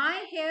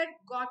 My hair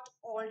got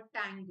all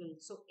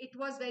tangled. So it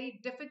was very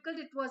difficult.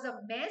 It was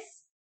a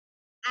mess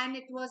and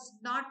it was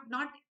not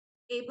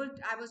able,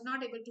 I was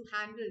not able to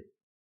handle.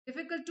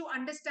 Difficult to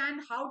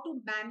understand how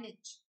to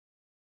manage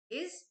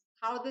is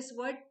how this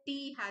word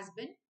T has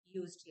been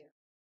used here.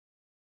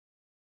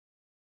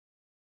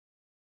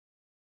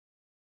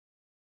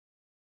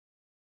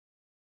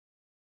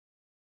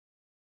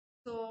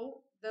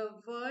 So the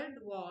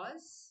word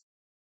was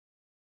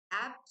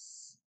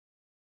abstruse.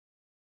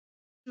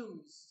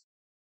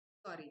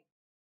 Sorry.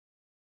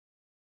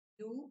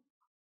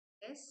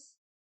 U-S.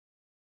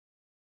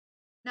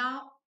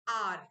 Now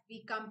R.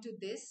 We come to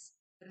this.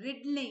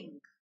 Riddling.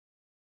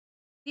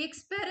 The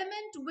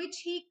experiment which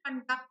he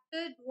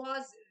conducted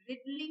was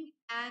riddling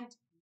and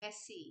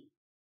messy.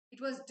 It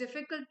was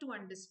difficult to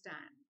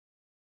understand.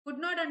 Could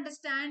not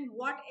understand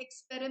what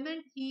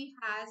experiment he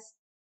has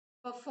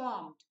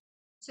performed.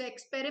 So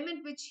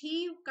experiment which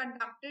he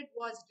conducted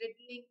was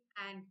riddling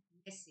and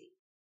messy.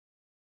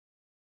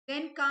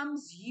 Then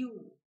comes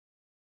U.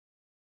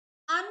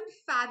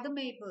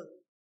 Unfathomable.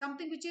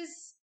 Something which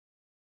is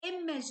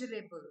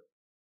immeasurable.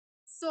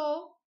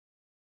 So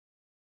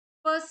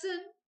person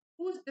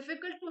who's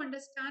difficult to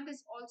understand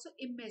is also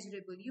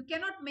immeasurable. You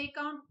cannot make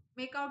out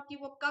कि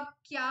वो कब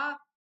क्या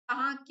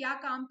कहाँ क्या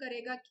काम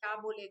करेगा क्या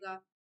बोलेगा.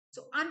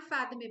 So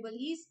unfathomable.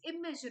 He is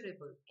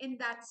immeasurable in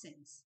that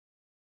sense.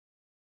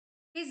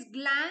 His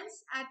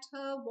glance at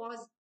her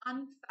was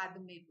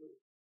unfathomable.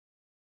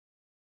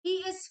 He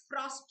is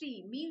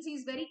frosty, means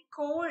he's very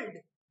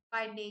cold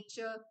by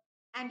nature,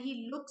 and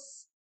he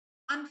looks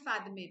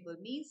unfathomable,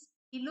 means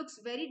he looks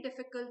very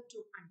difficult to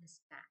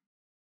understand.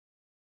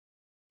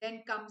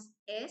 Then comes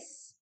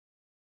S,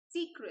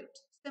 secret,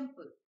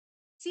 simple.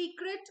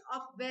 Secret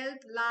of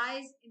wealth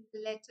lies in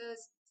the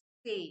letters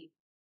say.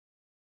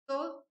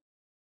 So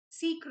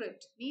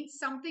secret means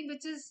something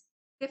which is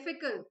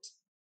difficult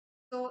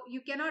So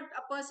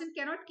a person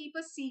cannot keep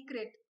a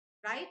secret,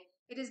 right?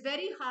 It is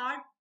very hard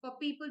for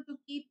people to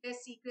keep their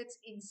secrets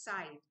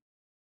inside.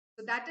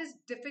 So that is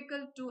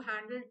difficult to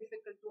handle,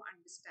 difficult to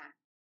understand.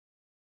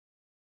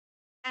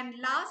 And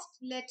last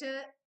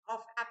letter of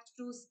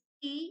abstruse,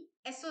 E,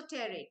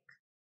 esoteric.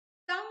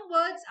 Some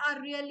words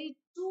are really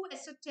too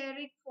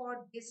esoteric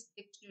for this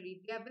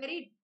dictionary. They are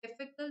very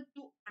difficult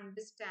to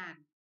understand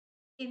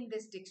in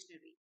this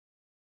dictionary.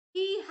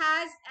 He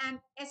has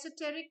an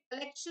esoteric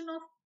collection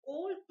of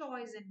old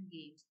toys and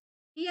games.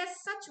 He has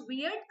such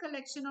weird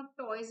collection of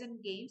toys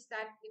and games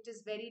that it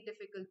is very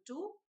difficult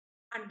to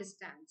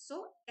understand.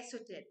 So,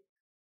 esoteric.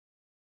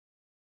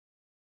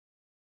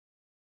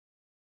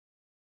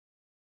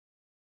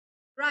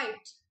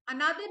 Right.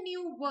 Another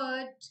new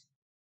word,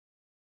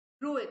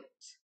 ruit.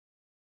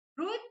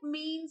 Ruit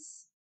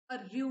means a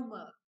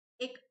rumor,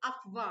 ek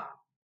afwa,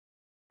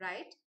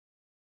 right?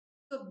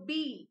 So,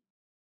 B,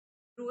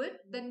 ruit.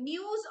 The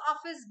news of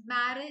his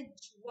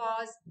marriage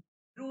was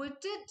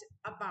bruited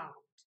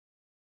about.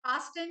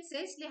 Past tense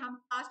है इसलिए हम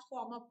past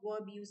form of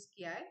verb use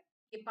किया है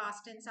ये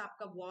past tense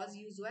आपका was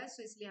use हुआ है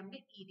सो इसलिए हमने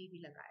ed भी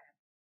लगाया है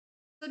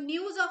so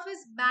news of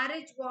his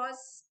marriage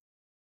was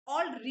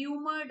all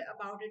rumored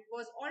about it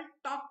was all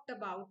talked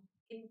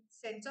about in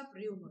sense of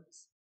rumors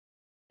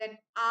then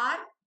r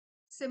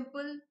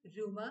simple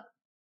rumor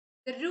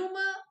the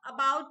rumor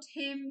about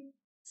him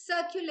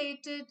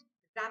circulated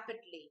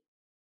rapidly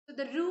so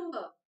the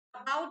rumor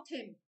about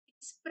him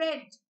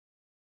spread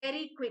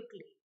very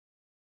quickly.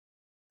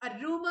 A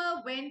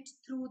rumor went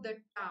through the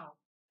town.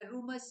 A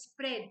rumor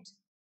spread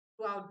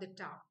throughout the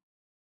town.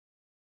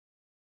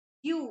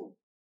 You,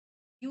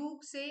 you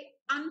say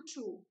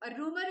untrue. A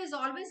rumor is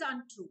always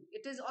untrue.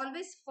 It is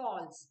always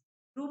false.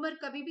 Rumor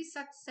कभी भी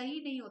सच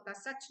सही नहीं होता,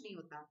 सच नहीं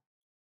होता.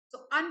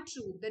 So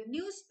untrue. The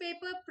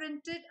newspaper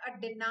printed a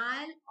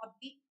denial of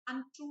the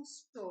untrue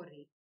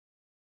story.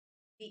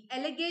 The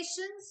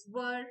allegations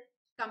were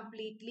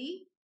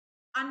completely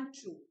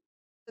untrue.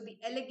 So the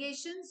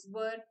allegations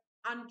were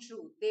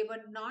untrue. They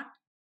were not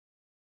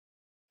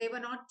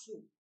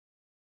true.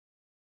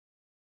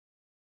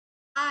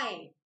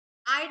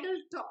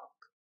 Idle talk.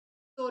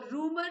 तो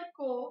rumour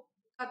को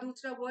का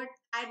दूसरा वर्ड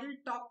आइडल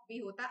टॉक भी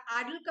होता है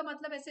idol का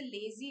मतलब ऐसे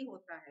लेजी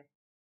होता है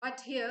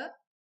but here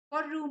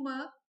for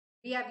rumour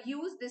we have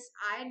used this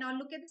I. Now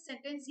look at the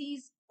sentence. He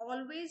is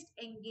always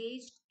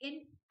engaged in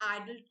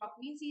idle talk.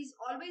 Means he is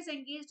always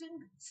engaged in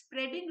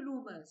spreading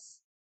rumors,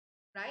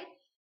 right?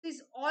 He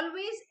is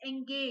always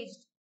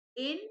engaged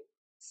in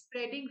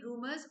spreading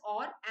rumors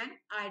or an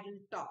idle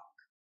talk.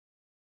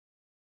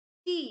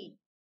 T,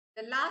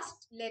 the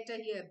last letter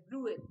here,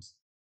 bruit.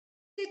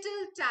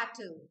 Tittle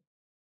tattle.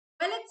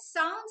 Well, it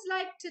sounds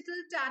like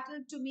tittle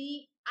tattle to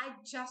me. I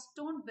just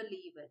don't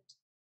believe it.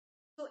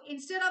 So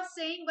instead of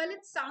saying, well,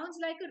 it sounds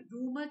like a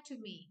rumor to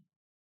me,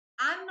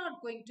 I'm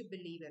not going to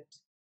believe it.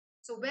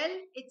 So, well,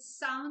 it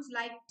sounds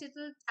like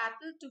tittle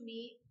tattle to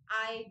me.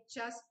 I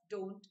just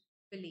don't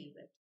believe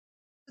it.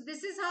 So,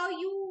 this is how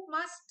you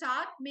must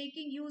start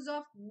making use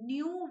of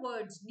new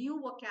words,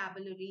 new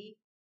vocabulary,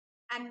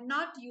 and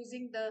not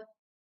using the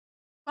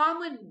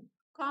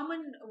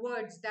common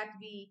words that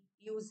we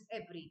use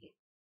every day.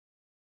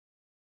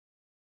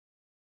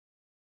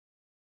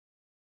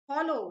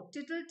 Hollow,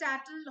 tittle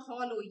tattle,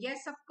 hollow.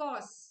 Yes, of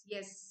course.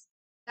 Yes,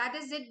 that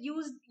is it.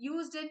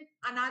 Used in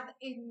another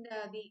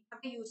the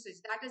other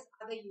usage. That is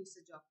other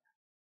usage of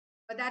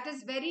that. But that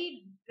is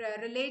very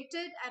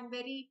related and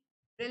very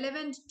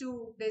relevant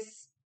to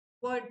this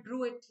word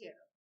bruit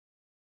here.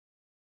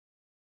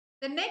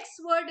 The next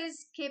word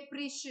is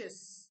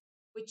capricious,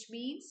 which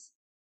means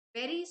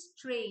very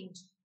strange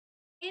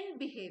in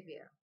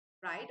behavior.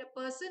 Right, a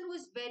person who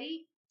is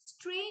very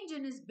strange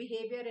in his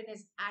behavior, in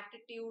his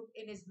attitude,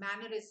 in his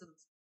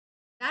mannerisms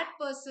that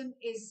person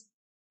is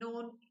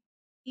known,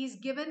 he's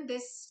given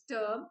this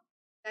term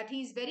that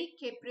he's very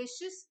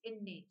capricious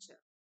in nature.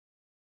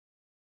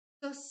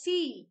 So,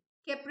 C,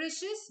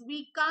 capricious,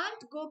 we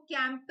can't go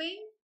camping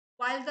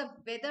while the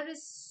weather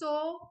is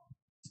so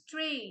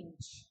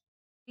strange.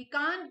 We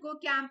can't go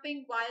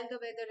camping while the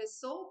weather is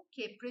so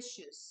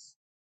capricious.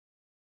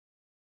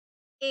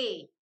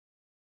 A,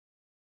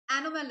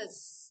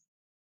 anomalous.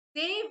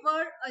 They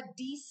were a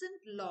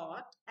decent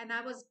lot, and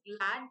I was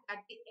glad that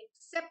they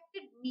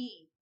accepted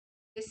me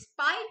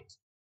despite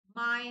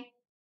my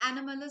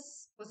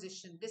anomalous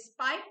position,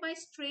 despite my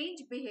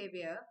strange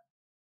behavior.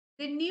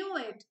 They knew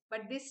it,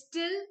 but they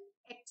still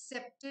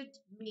accepted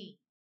me.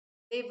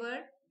 They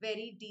were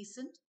very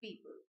decent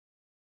people.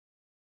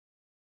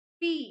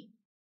 P,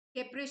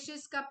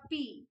 capricious ka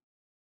P,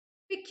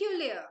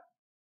 peculiar.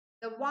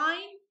 The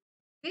wine,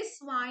 this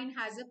wine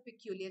has a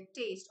peculiar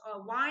taste,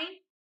 or wine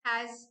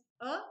has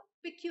a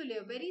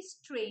peculiar, very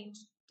strange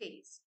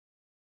taste.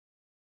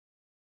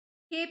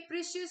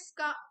 Capricious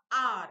ka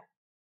R,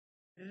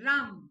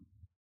 rum.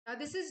 Now,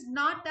 this is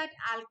not that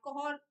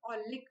alcohol or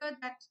liquor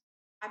that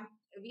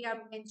we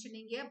are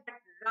mentioning here, but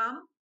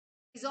rum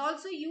is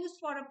also used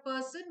for a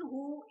person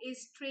who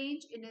is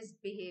strange in his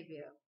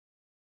behavior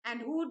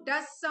and who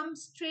does some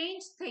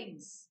strange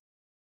things.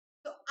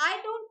 So I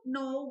don't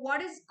know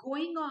what is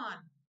going on.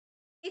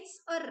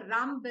 It's a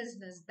rum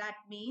business. That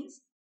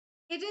means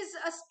it is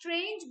a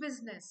strange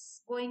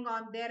business going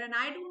on there, and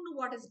I don't know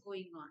what is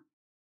going on.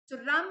 So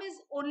rum is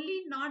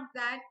only not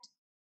that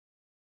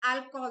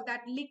alcohol,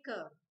 that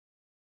liquor,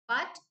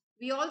 but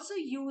we also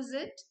use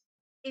it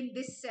in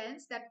this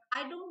sense that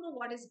I don't know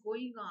what is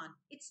going on.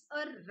 It's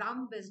a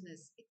rum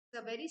business. It's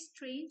a very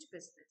strange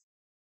business.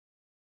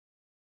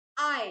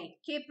 I,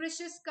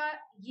 capricious का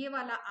ये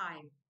वाला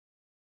I,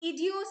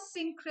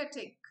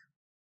 idiosyncratic.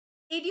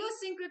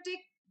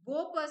 Idiosyncratic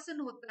वो person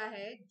होता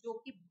है जो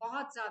कि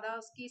बहुत ज्यादा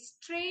उसके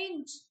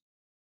स्ट्रेंज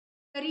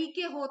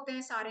तरीके होते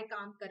हैं सारे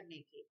काम करने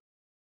के.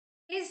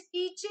 His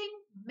teaching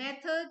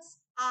methods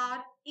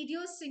are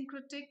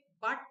idiosyncratic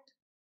but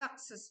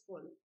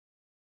successful.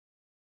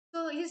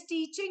 So his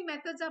teaching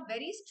methods are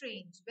very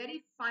strange,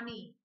 very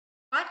funny,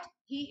 but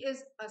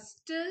he's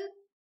still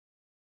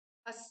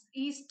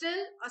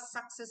a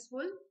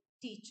successful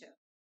teacher.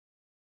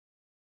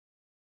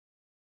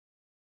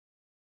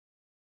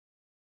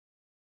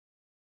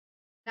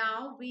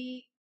 Now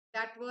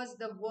that was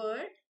the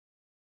word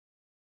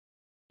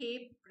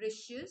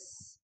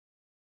capricious,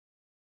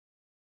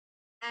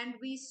 and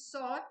we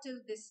saw till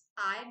this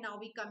I. Now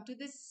we come to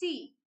the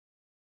C.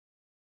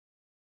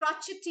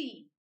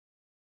 Crotchety.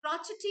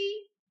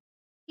 Crotchety,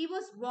 he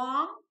was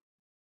warm,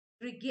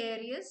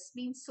 gregarious,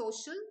 means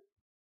social.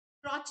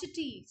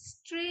 Crotchety,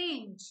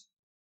 strange,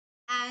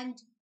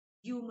 and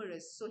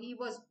humorous. So he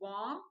was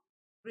warm,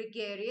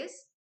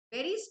 gregarious,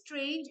 very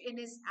strange in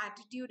his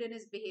attitude and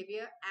his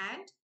behavior,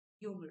 and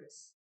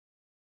humorous.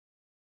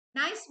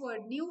 Nice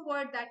word, new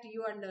word that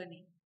you are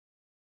learning.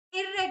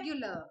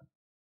 Irregular.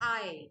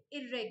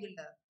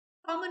 Irregular.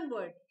 Common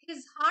word.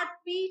 His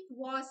heartbeat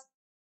was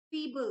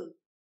feeble.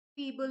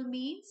 Feeble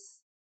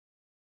means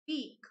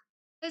weak.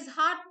 His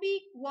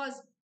heartbeat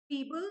was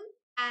feeble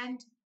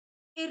and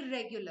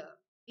irregular.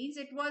 Means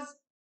it was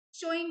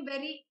showing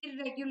very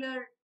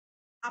irregular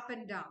up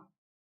and down.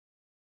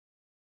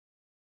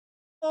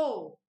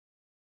 O.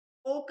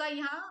 O ka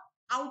yahan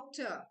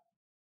outer.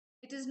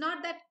 It is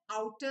not that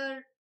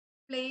outer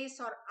place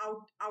or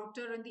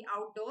outer in the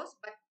outdoors,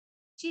 but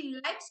she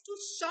likes to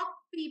shock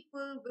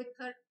people with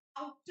her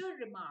outer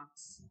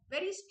remarks,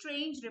 very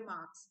strange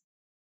remarks.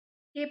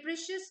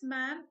 Capricious,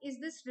 ma'am, is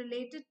this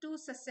related to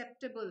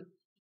susceptible?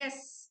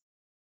 Yes.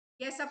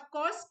 Yes, of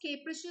course,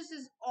 capricious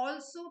is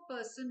also a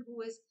person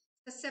who is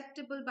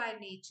susceptible by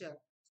nature.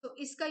 So,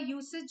 iska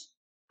usage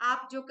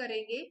aap jo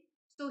karenge.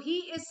 So,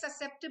 he is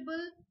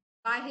susceptible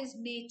by his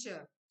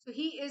nature. So,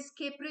 he is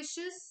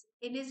capricious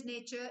in his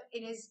nature,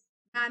 in his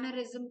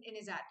mannerism, in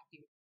his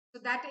attitude.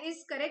 So, that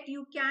is correct.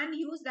 You can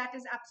use that,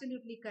 is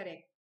absolutely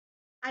correct.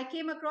 I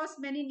came across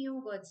many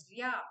new words.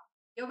 Yeah.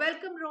 You're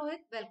welcome, Rohit.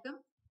 Welcome.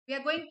 We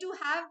are going to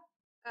have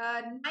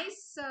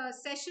nice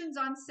sessions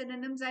on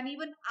synonyms, and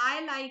even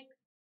I like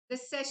the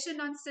session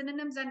on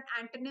synonyms and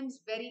antonyms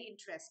very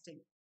interesting.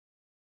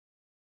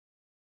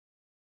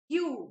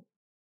 U.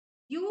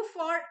 U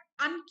for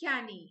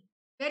uncanny.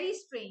 Very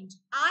strange.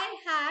 I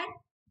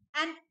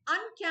had an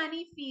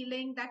uncanny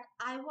feeling that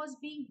I was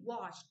being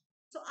watched.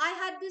 So I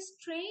had this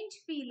strange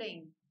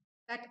feeling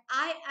that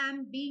I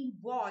am being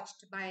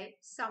watched by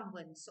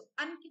someone. So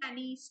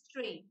uncanny,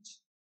 strange.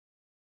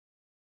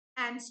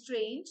 And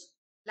strange,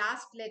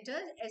 last letter,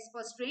 S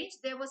for strange.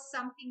 There was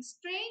something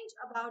strange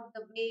about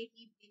the way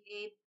he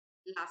behaved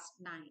last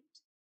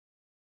night.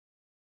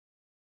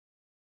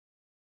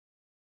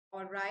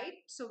 All right.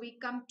 So we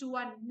come to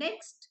our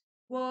next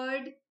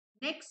word,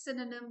 next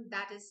synonym,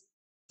 that is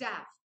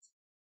daft.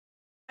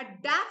 A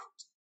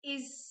daft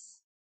is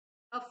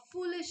a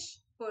foolish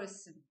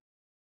person,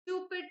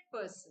 stupid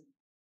person,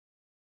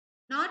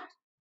 not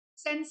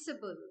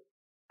sensible.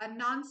 A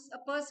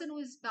person who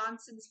is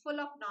nonsense, full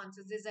of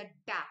nonsense, is a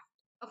daft,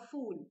 a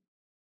fool.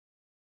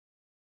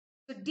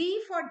 So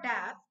D for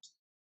daft.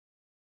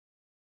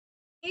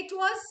 It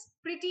was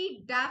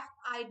pretty daft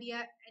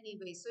idea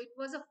anyway. So it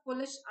was a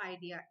foolish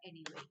idea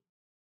anyway.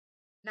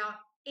 Now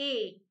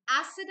A,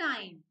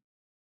 acidine.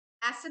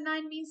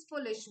 Asinine means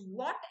foolish.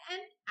 What an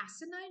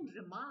asinine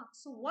remark.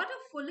 So what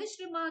a foolish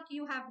remark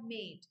you have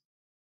made.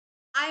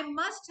 I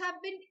must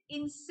have been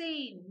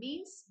insane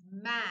means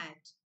mad.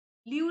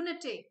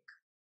 Lunatic.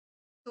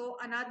 So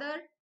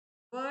another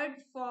word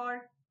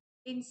for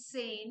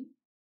insane,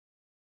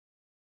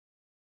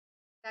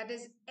 that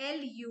is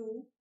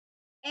lunatic,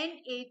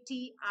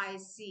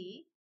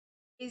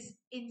 is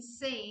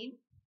insane,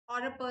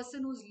 or a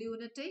person who's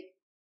lunatic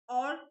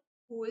or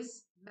who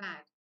is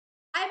mad.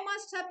 I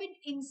must have been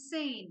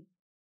insane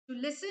to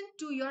listen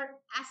to your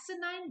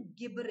asinine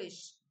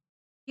gibberish.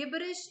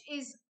 Gibberish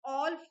is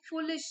all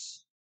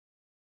foolish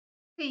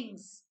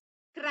things,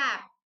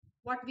 crap,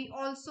 what we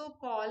also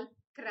call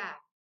crap.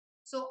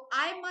 So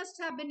I must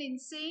have been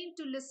insane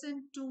to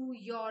listen to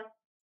your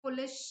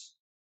foolish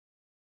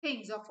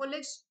things or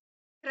foolish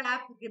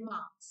crap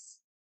remarks.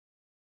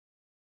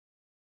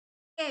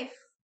 F.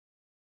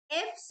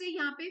 F से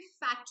यहाँ पे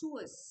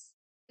fatuous.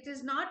 It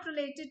is not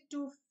related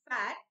to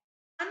fat.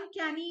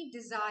 Uncanny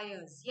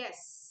desires.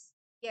 Yes.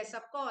 Yes,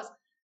 of course.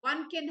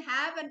 One can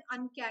have an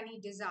uncanny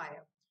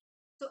desire.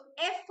 So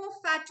F for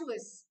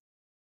fatuous.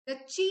 The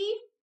chief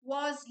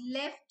was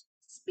left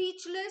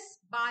speechless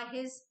by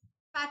his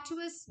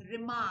fatuous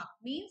remark.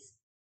 Means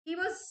he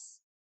was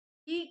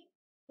he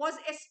was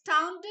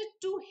astounded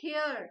to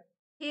hear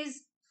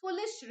his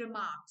foolish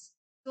remarks.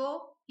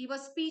 So he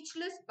was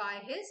speechless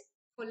by his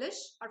foolish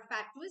or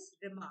fatuous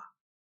remark.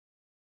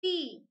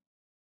 T.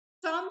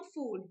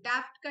 Tomfool.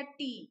 Daft ka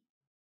T.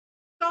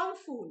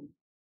 Tomfool.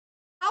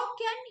 How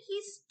can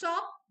he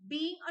stop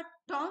being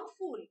a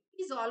tomfool?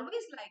 He's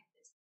always like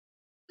this.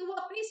 तो वो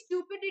अपनी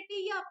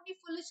stupidity या अपनी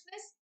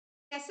foolishness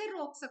कैसे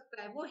रोक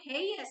सकता है? वो है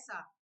ही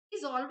ऐसा.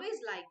 He's always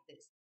like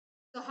this.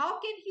 So how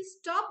can he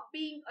stop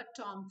being a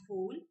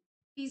tomfool?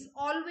 He's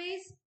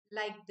always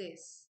like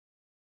this.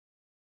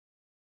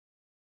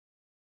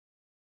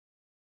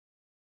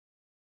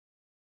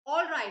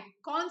 All right,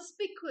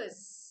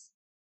 conspicuous.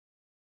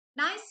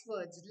 Nice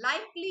words.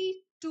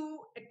 Likely to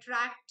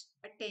attract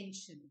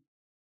attention.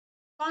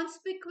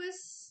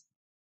 Conspicuous.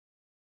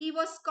 He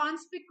was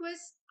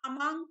conspicuous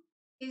among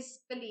his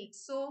colleagues.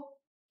 So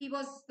he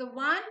was the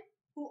one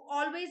who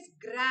always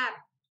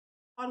grabbed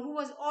or who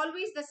was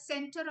always the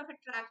center of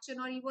attraction,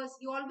 or he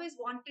always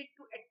wanted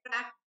to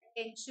attract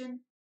attention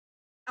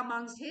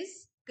amongst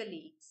his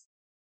colleagues.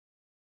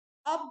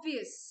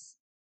 Obvious.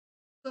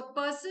 So a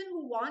person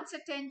who wants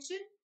attention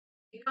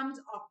becomes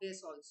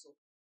obvious also.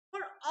 For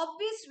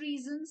obvious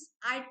reasons,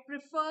 I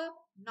prefer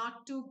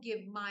not to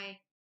give my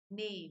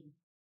name.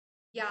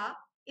 Yeah,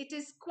 it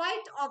is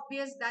quite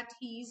obvious that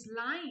he is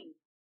lying.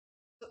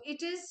 So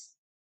it is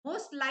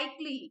most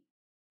likely,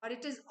 or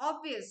it is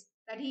obvious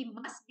that he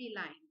must be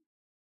lying.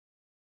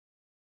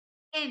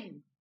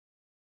 N.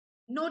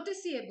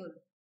 Noticeable.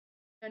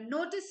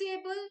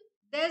 Noticeable,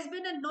 there's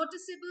been a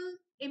noticeable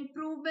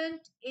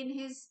improvement in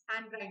his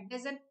handwriting.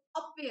 There's an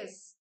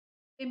obvious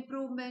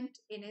improvement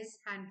in his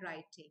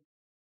handwriting.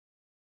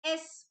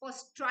 S for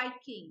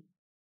striking.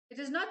 It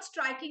is not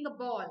striking a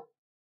ball.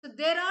 So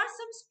there are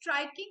some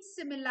striking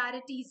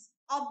similarities,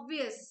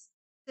 obvious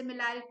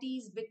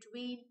similarities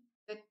between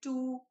the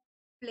two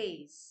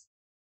plays.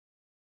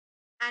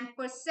 And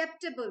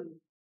perceptible,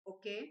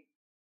 okay?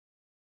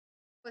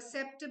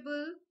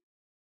 Perceptible.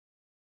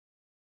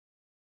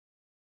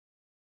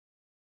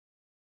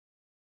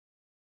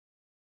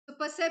 So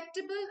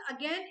perceptible,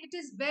 again, it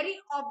is very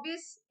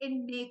obvious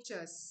in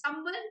nature.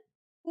 Someone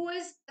who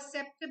is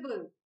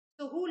perceptible,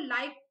 so who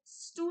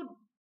likes to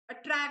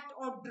attract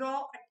or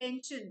draw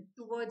attention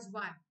towards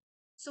one.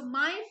 So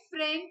my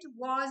friend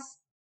was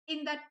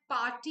in that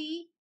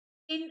party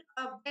in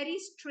a very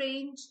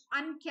strange,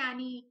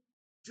 uncanny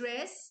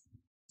dress.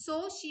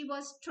 So she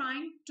was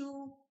trying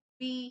to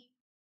be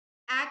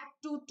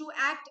act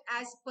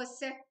as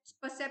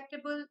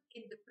perceptible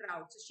in the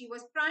crowd. So she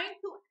was trying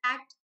to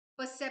act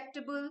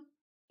perceptible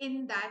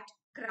in that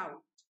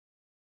crowd.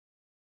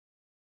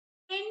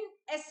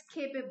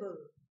 Inescapable.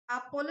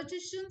 Our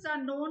politicians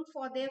are known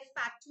for their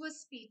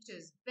fatuous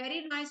speeches.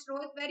 Very nice,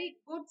 Rohit. Very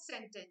good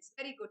sentence.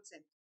 Very good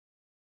sentence.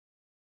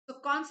 So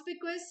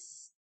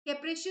conspicuous,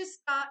 capricious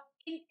का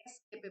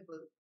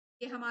inescapable.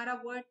 ये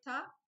हमारा word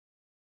था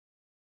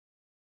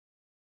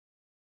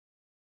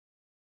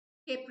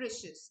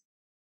capricious.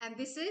 And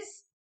this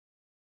is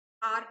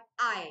our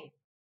I.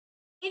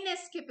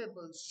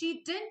 Inescapable.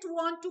 She didn't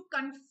want to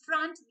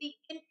confront the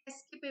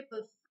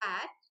escapable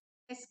fact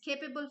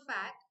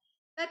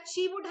that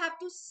she would have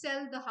to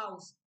sell the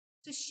house.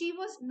 So she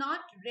was not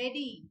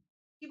ready.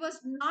 She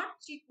was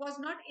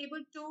not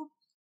able to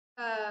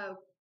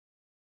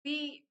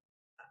be,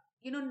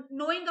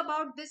 knowing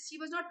about this. She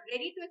was not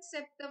ready to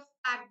accept the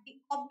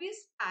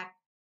obvious fact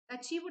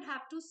that she would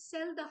have to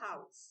sell the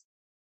house.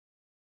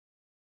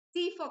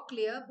 C for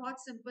clear, बहुत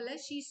simple है.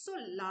 She's so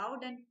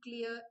loud and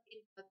clear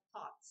in her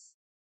thoughts.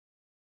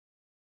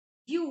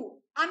 U,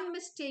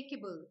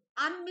 unmistakable.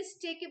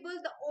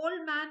 Unmistakable, the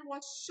old man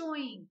was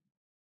showing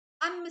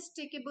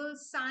unmistakable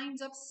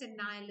signs of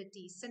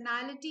senility.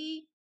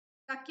 Senility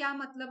का क्या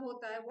मतलब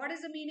होता है? What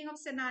is the meaning of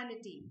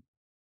senility?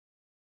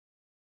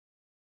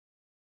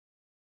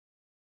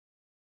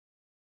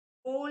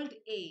 Old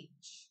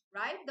age,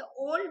 right? The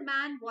old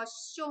man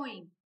was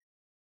showing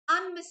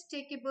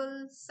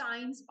unmistakable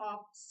signs of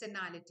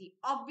senility,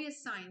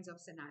 obvious signs of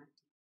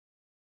senility.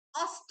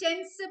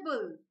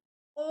 Ostensible.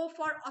 O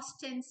for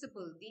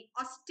ostensible. The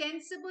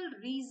ostensible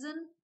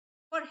reason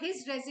for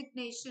his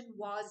resignation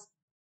was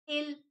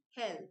ill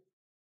health.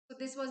 So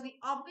this was the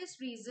obvious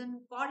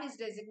reason for his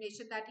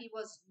resignation, that he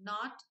was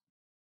not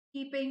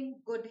keeping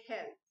good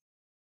health.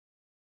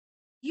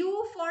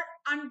 U for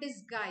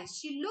undisguised.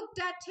 She looked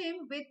at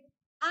him with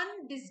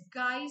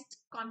undisguised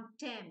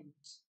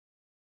contempt.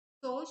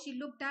 So she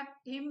looked at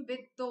him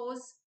with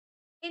those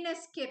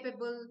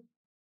inescapable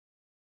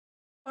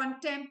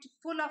contempt,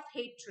 full of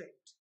hatred.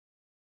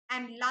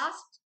 And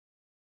last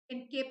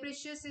in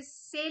capricious is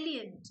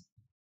salient.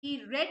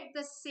 He read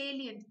the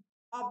salient,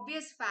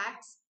 obvious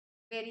facts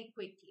very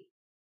quickly.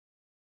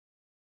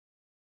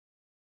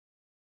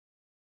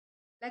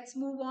 Let's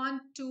move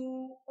on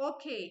to,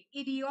 okay,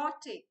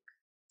 idiotic.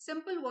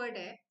 Simple word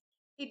है.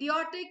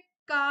 Idiotic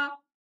का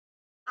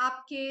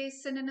आपके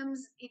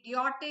synonyms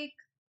idiotic,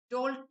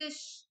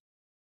 doltish,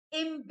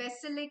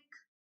 imbecilic,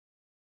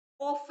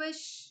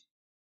 offish,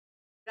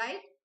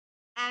 right?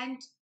 And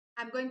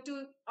I'm going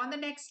to, on the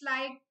next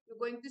slide, you're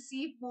going to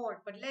see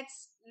more, but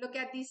let's look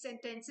at these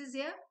sentences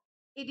here.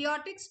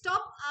 Idiotic,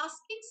 stop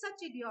asking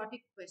such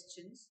idiotic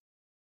questions.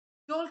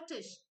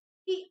 Doltish,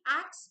 he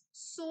acts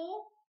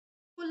so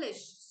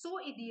foolish, so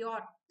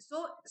idiot,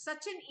 so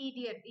such an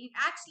idiot. He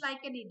acts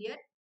like an idiot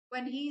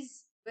when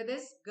he's with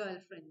his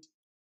girlfriend.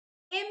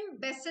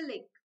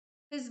 Imbecilic,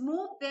 his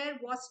move there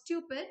was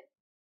stupid.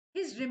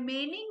 His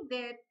remaining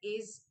there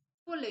is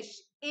foolish,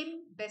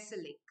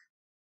 imbecilic.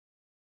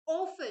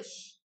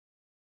 Offish,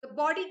 the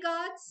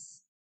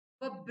bodyguards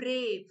were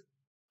brave,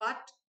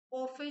 but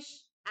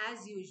offish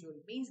as usual.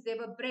 Means they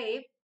were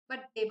brave, but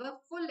they were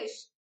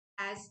foolish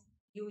as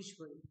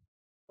usual.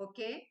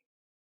 Okay.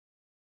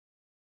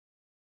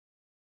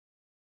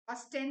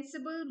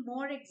 Ostensible,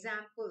 more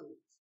examples.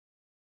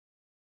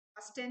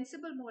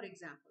 Ostensible, more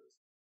examples.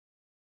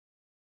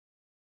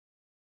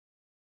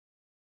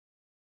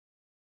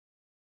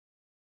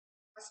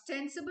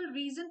 Ostensible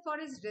reason for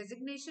his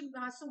resignation.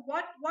 So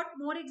what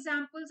more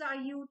examples are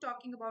you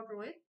talking about,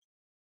 Rohit?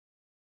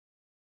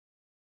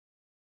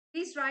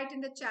 Please write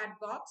in the chat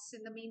box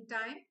in the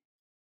meantime.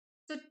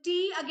 So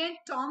T, again,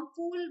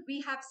 tomfool, we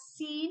have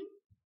seen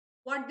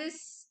what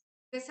this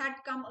had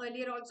come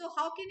earlier also.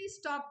 How can he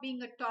stop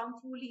being a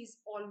tomfool? He's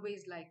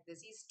always like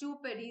this. He's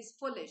stupid, he's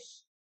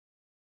foolish.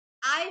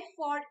 I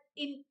for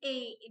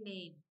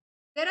inane.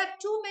 There are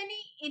too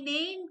many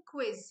inane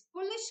quiz,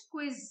 foolish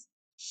quiz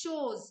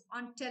shows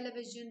on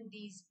television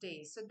these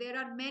days. So there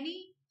are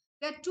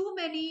too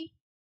many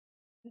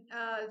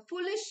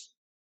foolish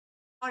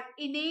or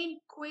inane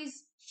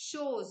quiz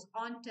shows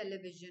on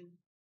television.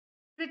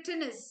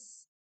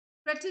 Cretinous.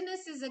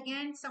 Cretinous is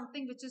again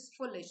something which is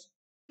foolish.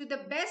 To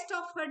the best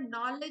of her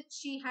knowledge,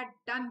 she had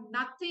done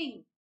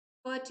nothing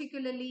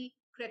particularly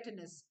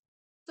cretinous.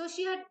 So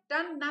she had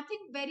done nothing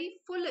very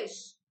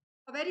foolish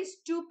or very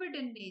stupid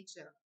in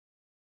nature.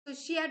 So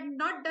she had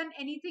not done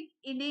anything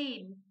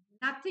inane,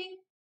 nothing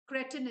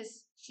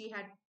cretinous she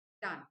had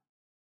done.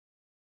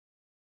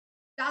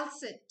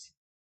 Dulcet.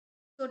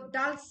 So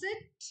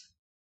dulcet,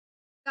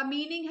 the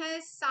meaning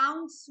has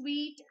sound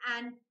sweet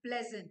and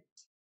pleasant.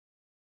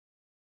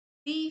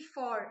 D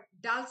for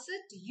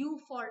dulcet, U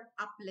for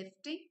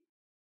uplifting,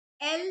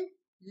 L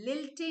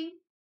lilting,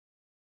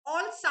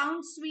 all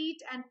sound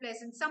sweet and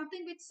pleasant,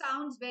 something which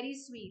sounds very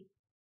sweet.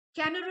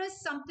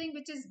 Canorous, something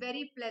which is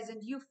very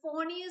pleasant.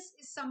 Euphonious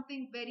is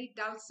something very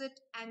dulcet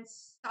and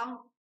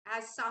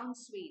sound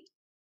sweet.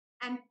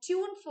 And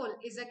tuneful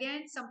is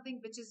again something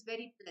which is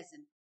very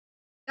pleasant.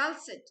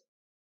 Dulcet.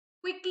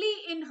 Quickly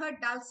in her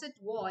dulcet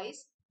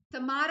voice,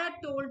 Tamara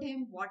told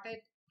him what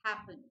had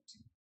happened.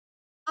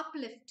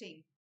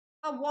 Uplifting.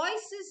 Her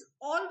voice is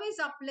always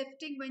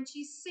uplifting when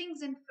she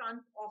sings in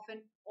front of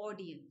an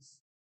audience.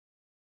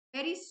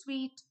 Very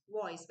sweet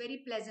voice,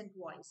 very pleasant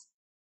voice.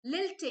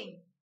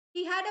 Lilting.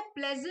 He had a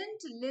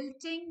pleasant,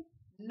 lilting,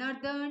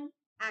 northern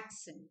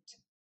accent.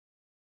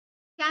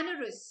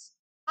 Canorous.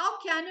 How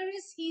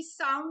canorous he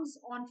sounds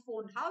on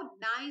phone. How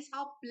nice,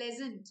 how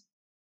pleasant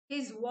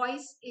his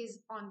voice is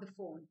on the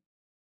phone.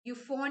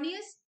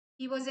 Euphonious.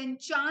 He was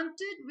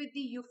enchanted with the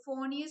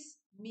euphonious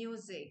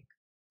music.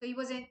 So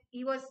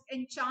he was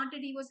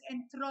enchanted, he was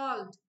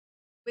enthralled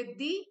with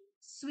the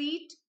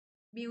sweet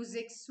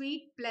music,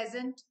 sweet,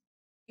 pleasant,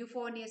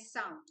 euphonious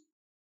sound.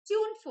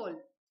 Tuneful,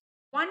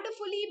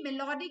 wonderfully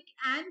melodic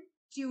and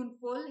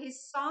tuneful.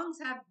 His songs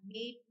have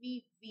made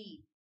me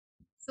weep.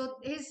 So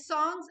his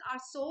songs are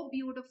so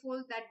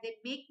beautiful that they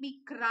make me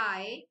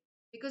cry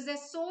because they're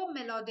so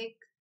melodic,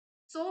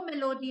 so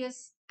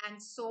melodious,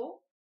 and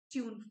so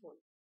tuneful.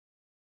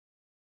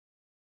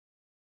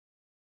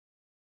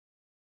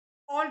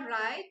 All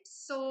right.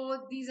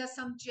 So these are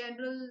some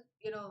general,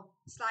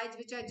 slides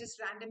which I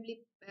just randomly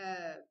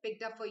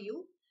picked up for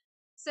you.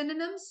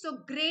 Synonyms. So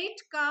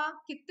great का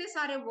कितने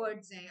सारे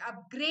words हैं.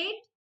 अब great,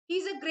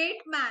 he's a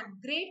great man.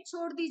 Great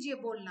छोड़ दीजिए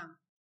बोलना.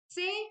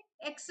 Say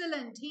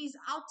excellent. He's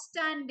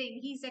outstanding.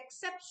 He's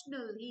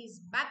exceptional.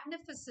 He's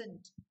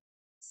magnificent.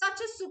 Such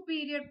a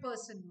superior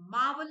person,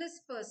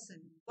 marvelous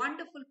person,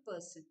 wonderful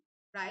person,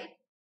 right?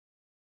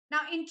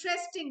 Now,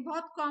 interesting,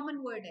 बहुत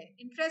common word है.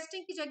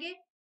 Interesting की जगह,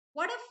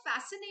 what a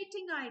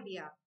fascinating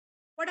idea.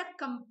 What a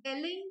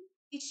compelling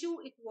issue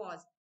it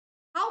was.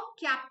 How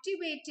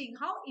captivating,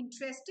 how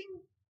interesting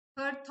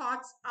her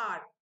thoughts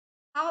are.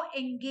 How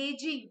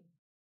engaging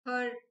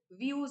her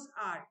views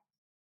are.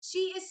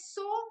 She is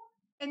so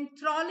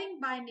enthralling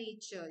by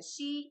nature.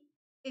 She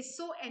is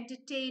so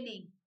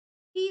entertaining.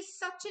 He is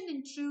such an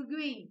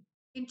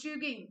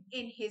intriguing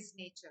in his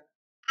nature.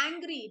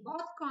 Angry,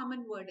 बहुत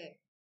common word है.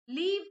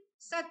 Leave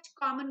such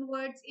common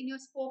words in your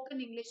spoken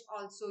English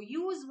also.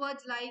 Use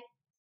words like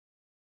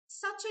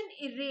such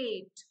an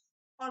irate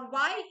or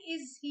why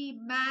is he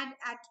mad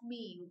at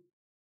me?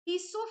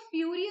 He's so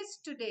furious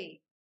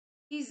today.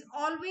 He's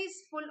always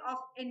full of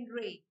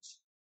enrage.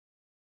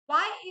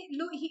 Why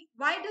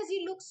does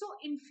he look so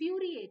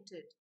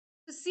infuriated?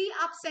 तो सी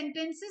आप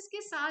sentences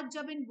के साथ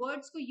जब इन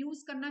words को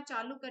use करना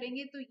चालू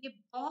करेंगे तो ये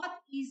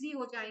बहुत इजी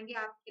हो जाएंगे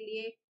आपके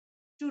लिए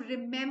to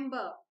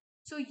remember.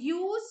 So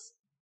use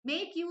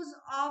make use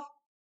of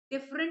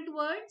different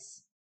words,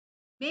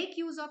 make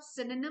use of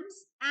synonyms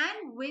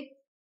and with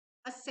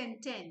a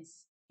sentence,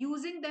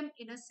 using them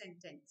in a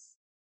sentence.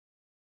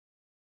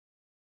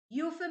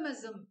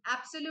 Euphemism,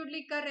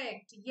 absolutely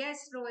correct.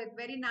 Yes, Rohit,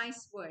 very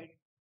nice word.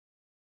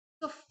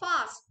 So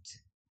fast,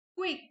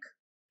 quick,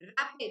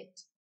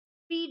 rapid,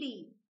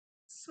 speedy,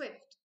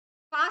 swift.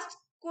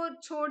 Fast को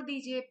छोड़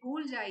दीजिए,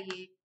 भूल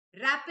जाइए.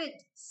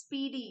 Rapid,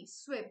 speedy,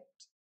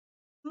 swift.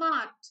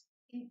 Smart,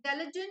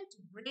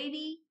 intelligent,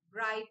 brainy,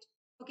 bright.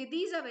 Okay,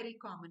 these are very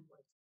common words.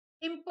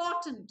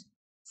 Important,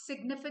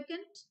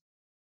 significant,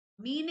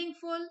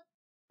 meaningful,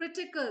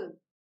 critical,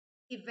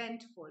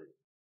 eventful.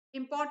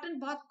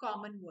 Important, बहुत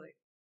common word.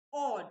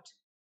 Odd.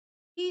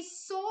 He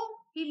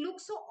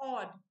looks so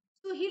odd.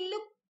 So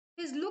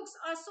his looks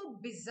are so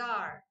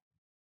bizarre.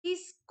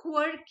 He's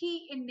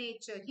quirky in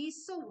nature.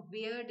 He's so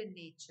weird in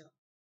nature.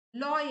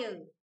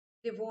 Loyal,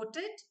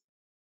 devoted,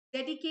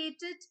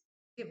 dedicated,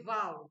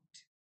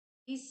 devout.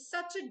 He's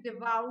such a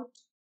devout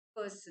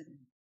person.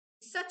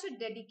 Such a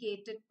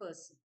dedicated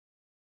person.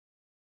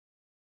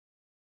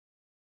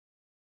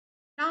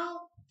 Now,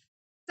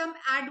 some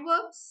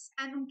adverbs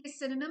and उनके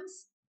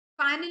synonyms.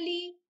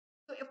 Finally,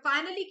 तो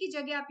finally की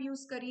जगह आप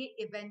use करिए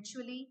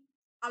eventually,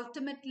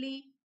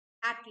 ultimately,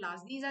 at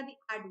last. These are the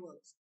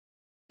adverbs.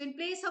 So in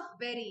place of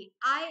very,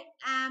 I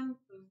am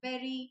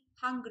very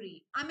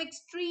hungry. I'm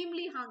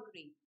extremely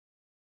hungry.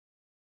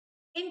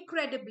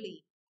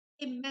 Incredibly,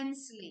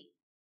 immensely.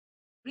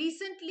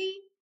 Recently,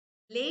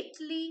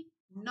 lately,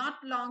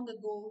 not long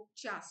ago,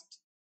 just.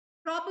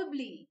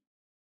 Probably,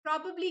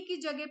 probably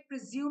की जगह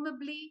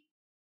presumably,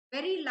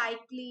 very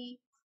likely,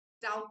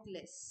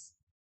 doubtless.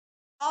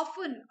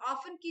 Often,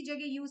 often की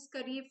जगह use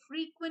करिए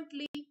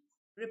frequently,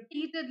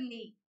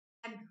 repeatedly,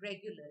 and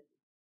regularly.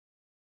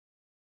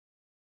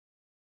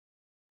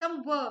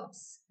 Some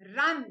verbs.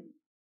 Run.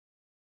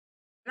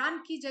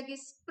 Run की जगह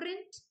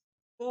sprint,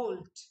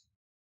 bolt.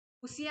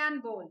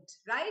 Usain Bolt,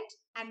 right?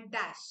 And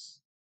dash.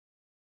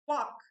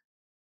 Walk.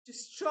 To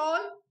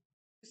stroll,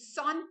 to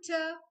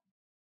saunter,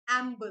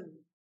 amble.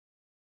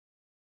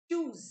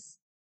 Choose.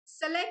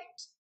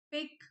 Select,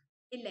 pick,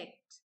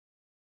 elect.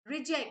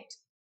 Reject.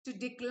 To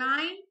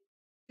decline,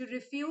 to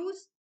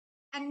refuse,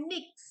 and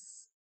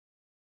nix.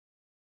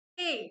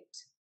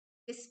 Hate.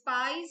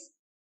 Despise,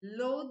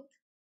 loathe,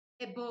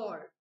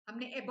 abhor.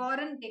 हमने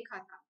abhorrent देखा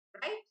था,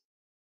 right?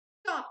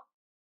 Stop.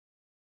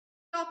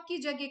 Stop की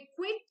जगह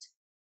quit,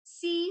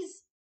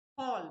 cease,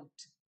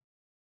 halt.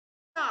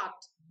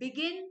 Start,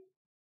 begin,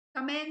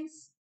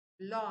 commence,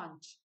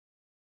 launch.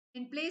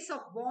 In place of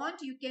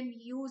want, you can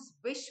use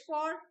wish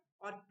for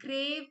or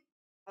crave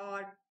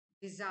or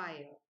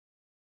desire.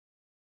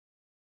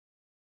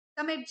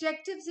 Some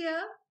adjectives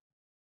here.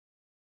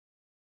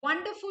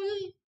 Wonderful.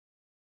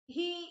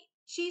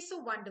 She's so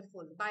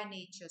wonderful by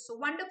nature. So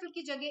wonderful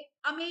ki jagah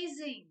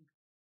amazing,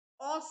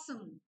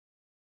 awesome,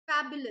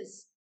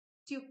 fabulous,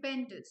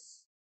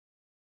 stupendous.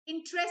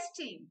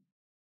 Interesting.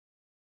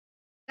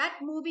 That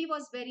movie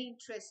was very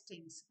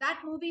interesting.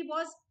 That movie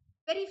was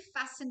very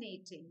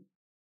fascinating.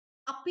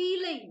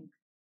 Appealing,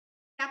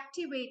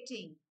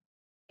 captivating,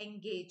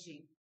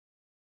 engaging.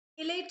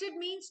 Elated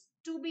means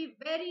to be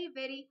very,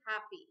 very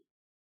happy.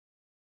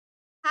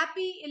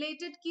 Happy,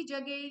 elated की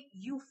जगह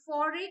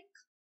euphoric,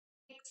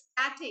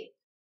 ecstatic,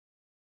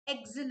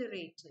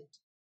 exhilarated.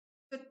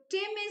 So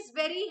Tim is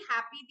very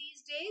happy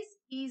these days.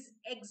 He's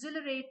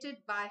exhilarated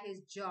by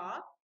his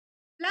job.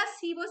 Plus,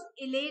 he was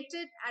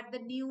elated at the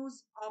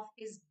news of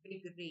his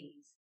big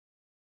raise.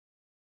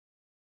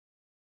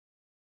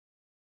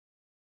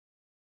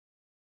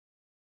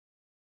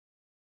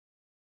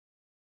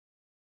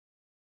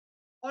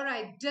 All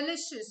right,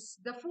 delicious.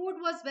 The food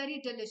was very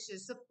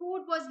delicious. The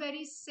food was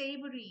very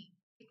savory.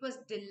 It was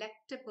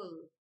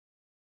delectable.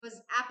 It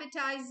was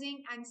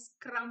appetizing and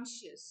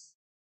scrumptious.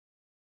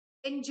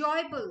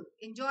 Enjoyable.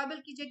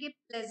 Enjoyable की जगह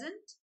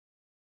pleasant,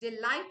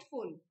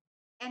 delightful,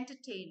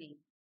 entertaining.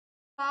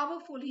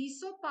 Powerful. He's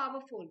so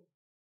powerful.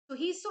 So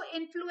he's so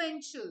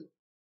influential,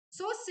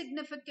 so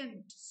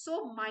significant,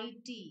 so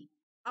mighty,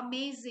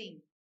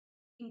 amazing,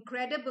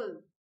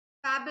 incredible,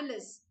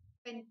 fabulous,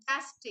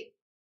 fantastic,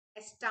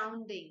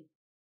 astounding.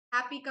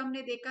 Happy का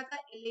हमने देखा था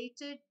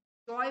elated,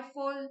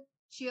 joyful,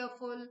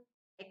 cheerful,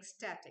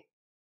 ecstatic.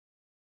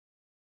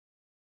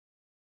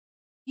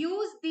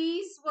 Use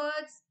these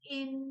words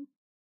in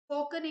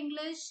spoken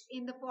English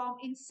in the form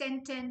in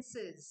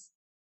sentences.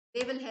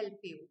 They will help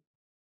you.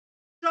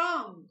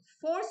 Strong,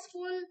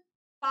 forceful,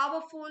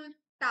 powerful,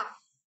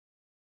 tough,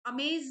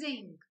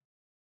 amazing,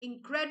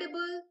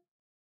 incredible,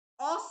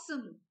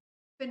 awesome,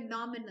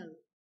 phenomenal.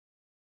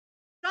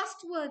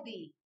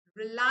 Trustworthy,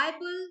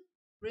 reliable,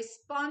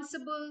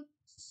 responsible,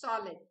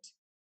 solid.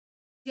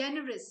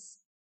 Generous,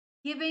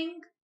 giving,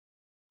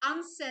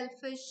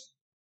 unselfish,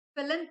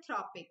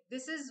 philanthropic.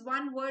 This is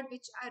one word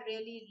which I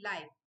really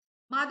like.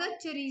 Mother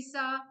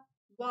Teresa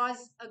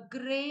was a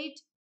great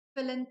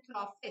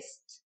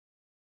philanthropist.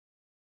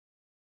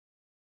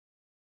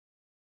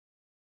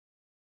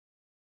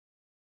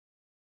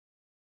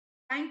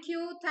 Thank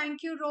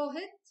you,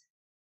 Rohit.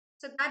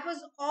 So that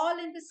was all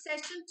in the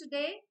session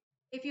today.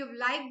 If you've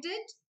liked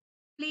it,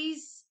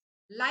 please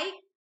like,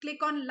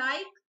 click on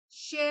like,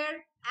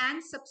 share,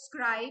 and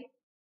subscribe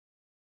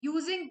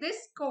using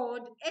this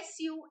code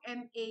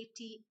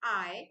SUMATI.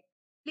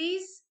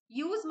 Please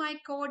use my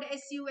code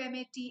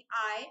SUMATI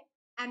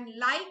and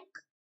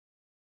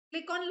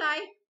click on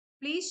like,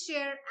 please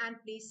share, and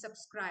please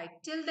subscribe.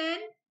 Till then,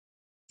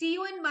 see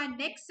you in my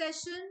next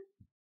session.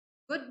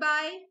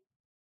 Goodbye,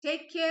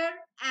 take care,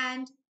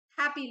 and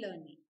happy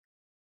learning.